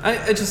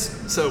 I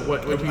just so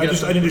what you I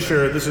guys- need to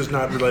share. This is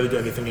not related to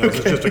anything else.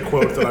 It's just a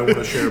quote that I want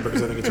to share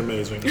because I think it's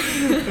amazing.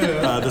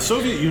 The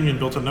Soviet Union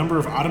built a number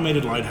of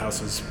automated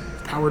lighthouses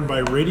powered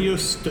by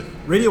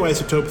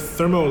radioisotope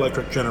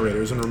thermoelectric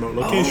generators in remote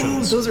Oh,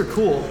 locations. those are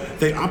cool.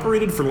 They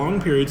operated for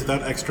long periods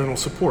without external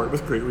support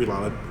with great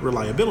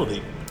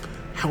reliability.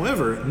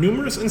 However,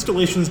 numerous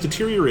installations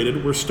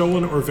deteriorated, were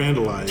stolen, or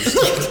vandalized.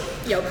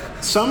 Yep.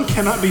 Some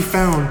cannot be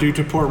found due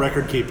to poor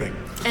record keeping.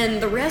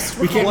 And the rest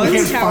were We can't- called we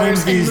moon can't find towers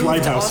and these moved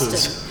lighthouses.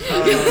 to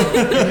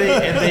Austin.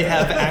 and they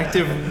have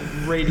active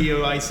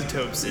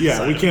radioisotopes. Yeah,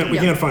 inside we of can't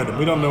them. find them.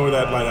 We don't know where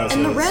that lighthouse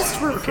And is. the rest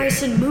were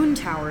Carson moon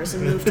towers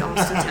and moved to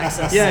Austin,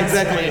 Texas. Yeah,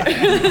 That's right.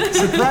 exactly.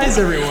 Surprise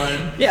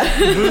everyone. Yeah.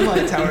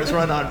 Moonlight towers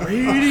run on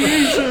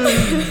radiation.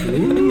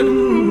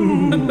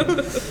 Ooh.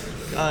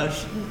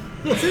 Gosh.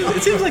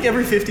 It seems like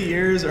every 50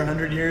 years or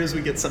 100 years we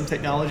get some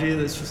technology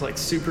that's just like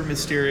super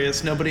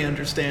mysterious, nobody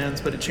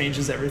understands, but it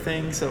changes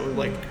everything. So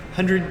like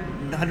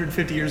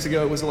 150 years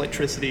ago it was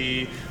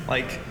electricity,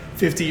 like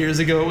 50 years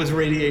ago it was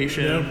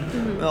radiation.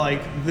 Yeah.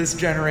 Like this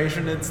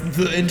generation, it's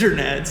the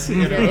internet. You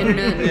know? The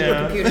internet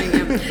and computing.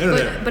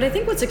 Internet. But I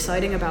think what's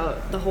exciting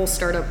about the whole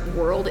startup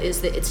world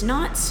is that it's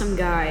not some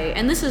guy,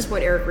 and this is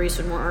what Eric Ries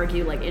would more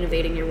argue, like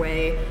innovating your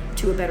way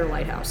to a better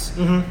lighthouse.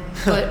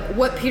 But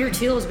what Peter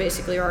Thiel is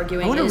basically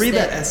arguing I want to is read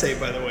that essay,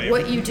 by the way.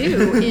 what you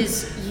do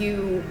is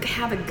you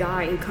have a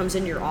guy who comes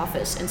into your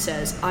office and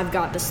says, I've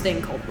got this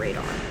thing called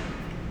radar.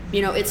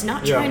 You know, it's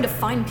not trying to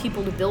find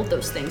people to build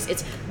those things.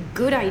 It's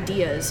good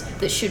ideas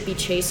that should be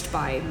chased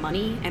by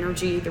money,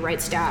 energy, the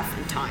right staff,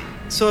 and time.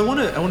 So I want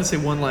to say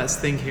one last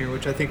thing here,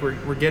 which I think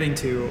we're getting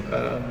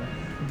to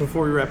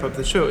before we wrap up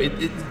the show.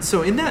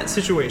 So in that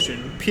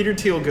situation, Peter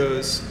Thiel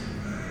goes.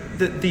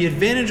 The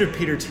advantage of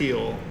Peter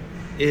Thiel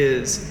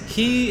is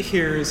he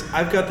hears,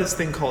 I've got this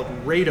thing called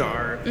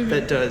radar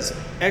that does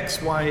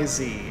X, Y,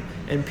 Z,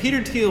 and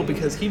Peter Thiel,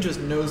 because he just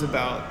knows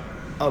about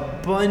a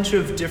bunch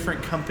of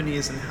different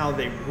companies and how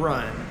they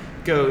run,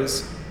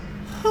 goes,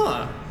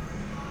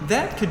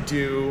 that could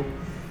do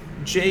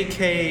J,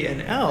 K,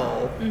 and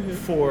L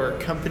for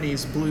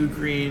companies blue,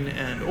 green,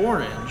 and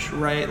orange,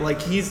 right?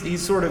 Like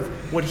he's sort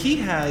of, what he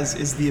has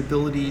is the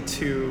ability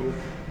to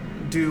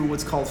do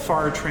what's called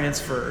far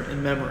transfer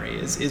in memory,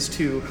 is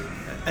to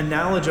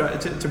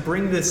analogize, to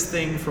bring this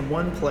thing from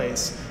one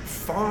place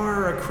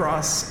far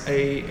across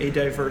a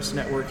diverse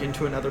network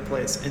into another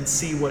place and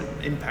see what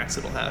impacts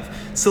it'll have.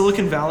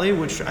 Silicon Valley,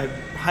 which I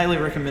highly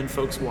recommend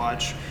folks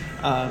watch,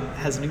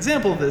 has an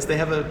example of this. They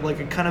have a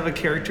kind of a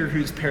character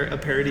who's a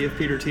parody of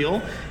Peter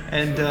Thiel,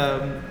 and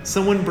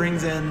someone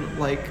brings in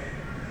like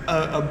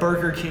a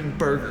Burger King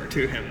burger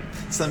to him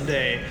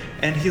someday,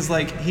 and he's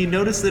like, he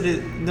notices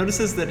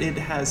that it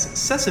has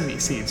sesame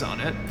seeds on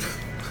it.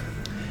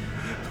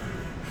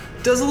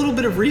 Does a little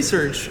bit of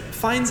research,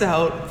 finds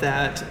out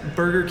that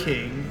Burger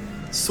King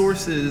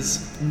sources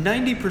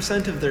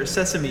 90% of their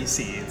sesame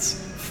seeds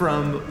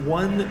from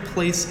one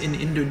place in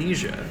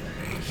Indonesia.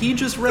 He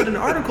just read an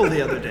article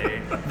the other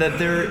day that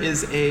there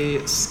is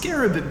a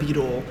scarab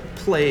beetle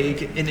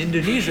plague in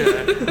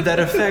Indonesia that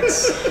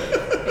affects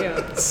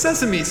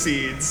sesame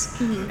seeds,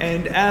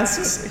 and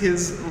asks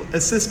his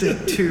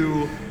assistant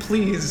to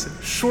please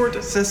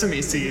short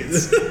sesame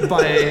seeds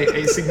by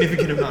a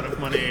significant amount of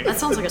money. That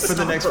sounds like a for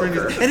the next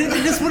stockbroker. And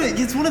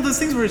it's one of those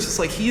things where it's just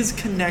like he's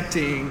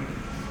connecting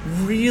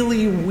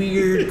really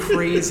weird,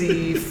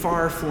 crazy,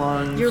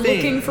 far-flung You're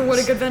things. looking for what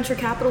a good venture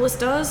capitalist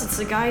does. It's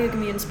a guy who can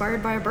be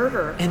inspired by a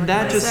burger. And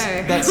that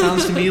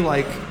sounds to me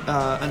like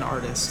an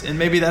artist, and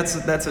maybe that's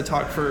a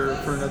talk for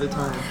another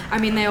time. I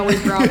mean, they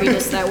always browbeat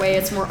us that way.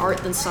 It's more art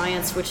than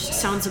science, which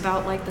sounds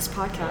about like this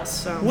podcast.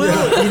 So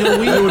Well,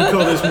 I would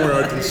call this more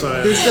art than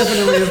science. This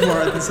definitely is more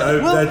art than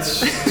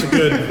science.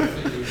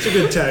 It's a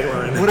good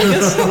tagline.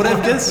 What I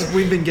guess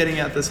we've been getting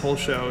at this whole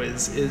show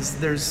is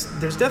there's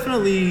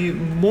definitely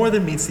more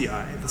than meets the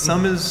eye. The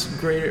sum is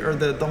greater, or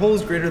the whole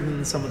is greater than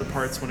the sum of the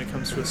parts when it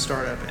comes to a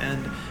startup.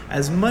 And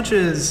as much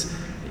as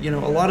a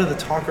lot of the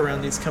talk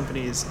around these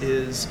companies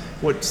is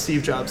what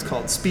Steve Jobs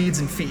called speeds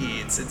and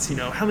feeds. It's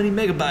how many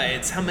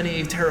megabytes, how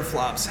many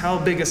teraflops, how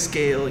big a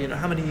scale,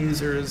 how many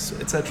users,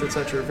 et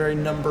cetera, very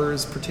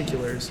numbers,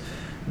 particulars.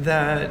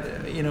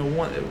 That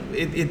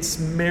it's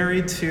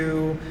married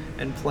to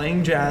and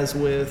playing jazz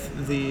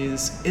with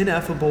these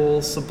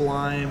ineffable,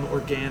 sublime,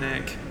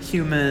 organic,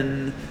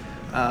 human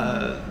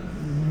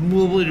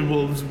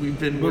wolves we've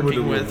been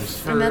working with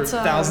for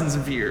thousands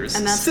of years.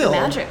 And that's Still, the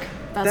magic.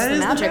 That's the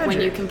magic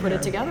when you can put Yeah.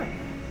 it together.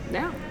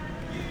 Yeah.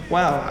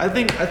 Wow, I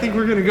think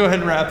we're gonna go ahead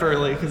and wrap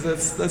early because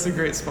that's a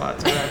great spot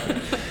to wrap.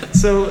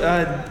 So,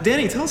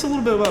 Danny, tell us a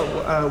little bit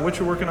about what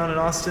you're working on in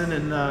Austin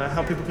and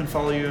how people can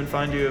follow you and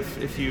find you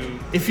if you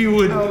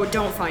would. Oh,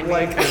 don't find me.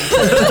 Like,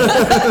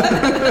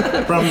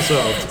 Problem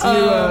solved.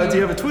 do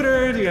you have a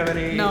Twitter? Do you have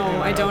any? No,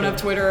 I don't have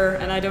Twitter,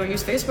 and I don't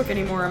use Facebook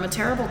anymore. I'm a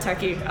terrible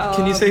techie.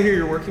 Can you say who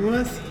you're working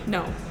with?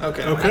 No.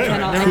 Okay. Okay. I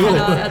cannot, Cool. I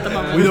cannot at the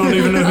moment. We don't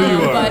even know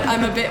who you are.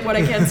 But what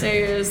I can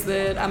say is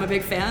that I'm a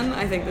big fan.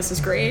 I think this is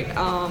great.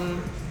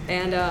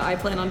 And I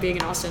plan on being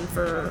in Austin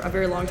for a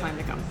very long time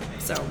to come.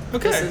 So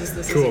Okay. this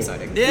is Cool.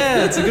 exciting.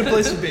 Yeah, it's a good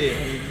place to be.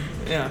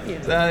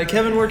 Yeah.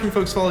 Kevin, where can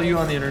folks follow you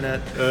on the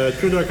internet?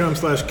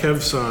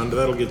 Twitter.com/KevSond.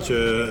 That'll get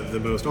you the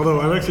most.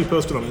 Although I've actually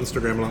posted on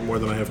Instagram a lot more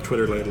than I have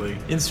Twitter lately.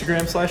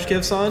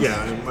 Instagram/KevSond?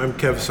 Yeah, I'm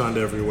KevSond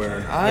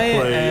everywhere.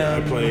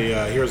 I play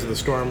Heroes of the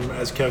Storm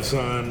as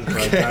KevSond.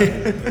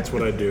 That's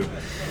what I do.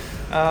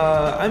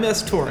 I'm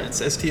S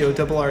Torrance,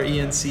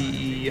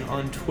 STORRENCE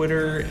on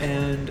Twitter,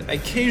 and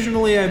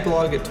occasionally I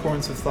blog at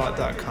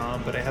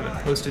torranceofthought.com, but I haven't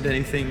posted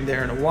anything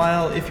there in a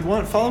while. If you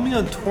want, follow me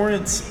on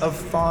Torrance of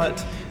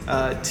Thought,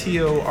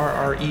 TORRENTS.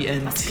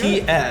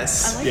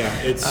 Yeah,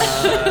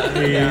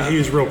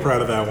 he's real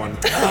proud of that one.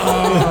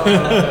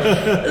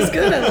 It's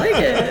good. I like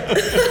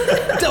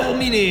it. Double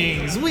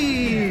meanings.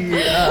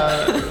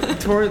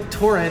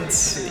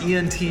 Torrents,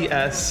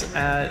 ENTS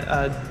at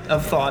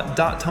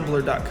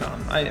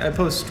ofthought.tumblr.com. I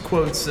post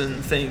quotes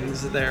and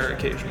things there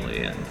occasionally,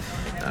 and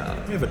I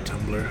have a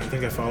Tumblr. I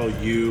think I follow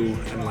you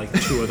and like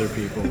 2 other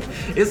people.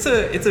 it's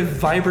a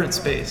vibrant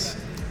space.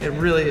 It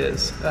really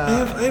is. I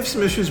have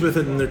some issues with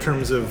it in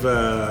terms of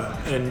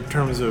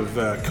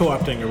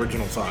co-opting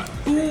original thought.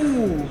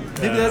 Ooh,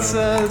 maybe that's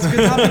a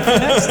good topic for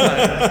next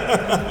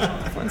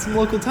time. Find some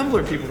local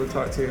Tumblr people to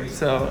talk to.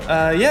 So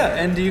yeah,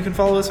 and you can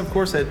follow us, of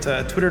course, at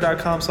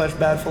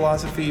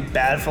twitter.com/badphilosophy,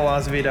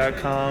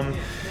 badphilosophy.com.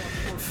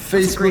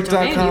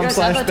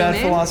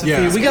 Facebook.com/badphilosophy.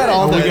 Yeah. We got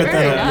all we that. got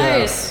Very that.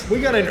 nice. We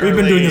got it. We've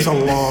been doing this a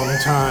long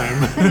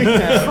time.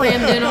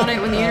 Crammed in on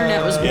it when the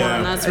internet was born.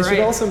 Yeah. That's I right.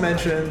 should also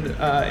mention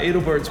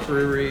Edelbert's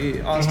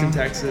Brewery, Austin,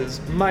 Texas.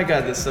 My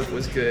God, this stuff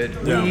was good.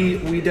 Yeah.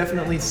 We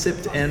definitely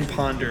sipped and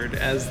pondered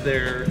as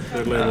their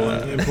label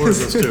imports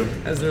us too.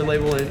 as their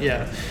label.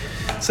 Yeah.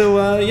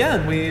 So yeah,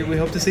 and we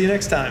hope to see you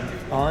next time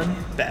on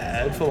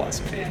Bad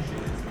Philosophy.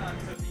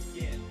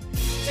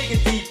 Take a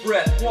deep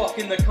breath, walk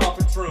in the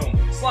conference room.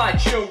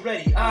 Slideshow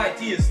ready,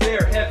 ideas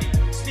there heavy.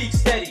 Speak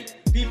steady,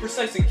 be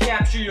precise and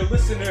capture your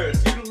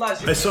listeners.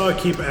 Utilize your... I saw a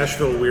Keep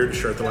Asheville Weird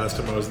shirt the last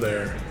time I was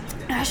there.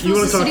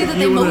 Asheville's the city that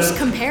they most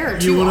compare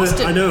to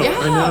Austin. I know.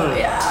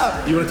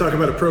 Yeah. You want to talk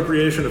about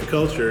appropriation of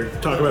culture?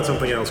 Talk about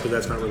something else because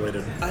that's not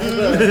related.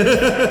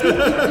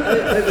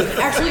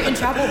 Actually, in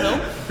Chapel Hill,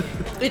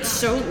 it's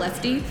so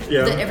lefty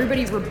Yeah. that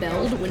everybody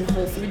rebelled when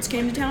Whole Foods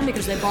came to town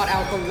because they bought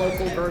out the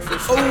local grocery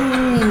store.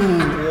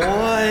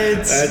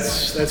 What?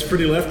 That's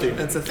pretty lefty.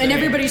 That's a thing. And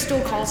everybody still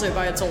calls it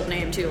by its old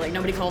name too. Like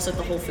nobody calls it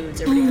the Whole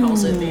Foods. Everybody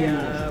calls it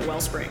the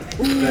Wellspring.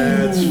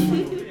 That's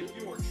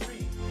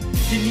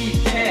You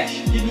need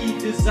cash, you need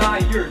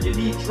desire, you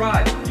need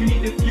drive, you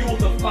need to fuel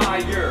the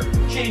fire.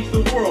 Change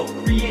the world,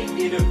 create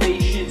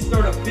innovation,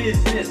 start a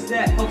business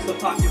that helps the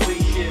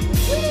population.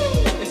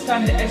 It's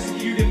time to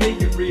execute and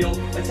make it real.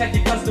 Attack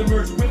your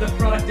customers with a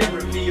product and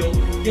reveal.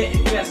 Get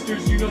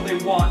investors you know they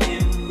want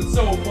in. With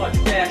so much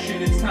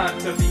passion, it's time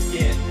to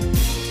begin.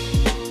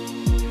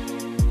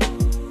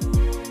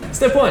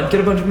 Step 1, get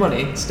a bunch of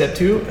money. Step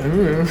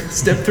 2,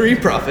 Step 3,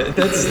 profit.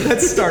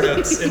 That's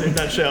startups in a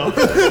nutshell.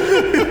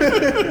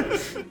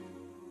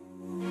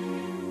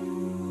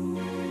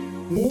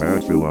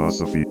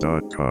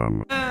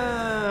 Badphilosophy.com.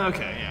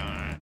 Okay.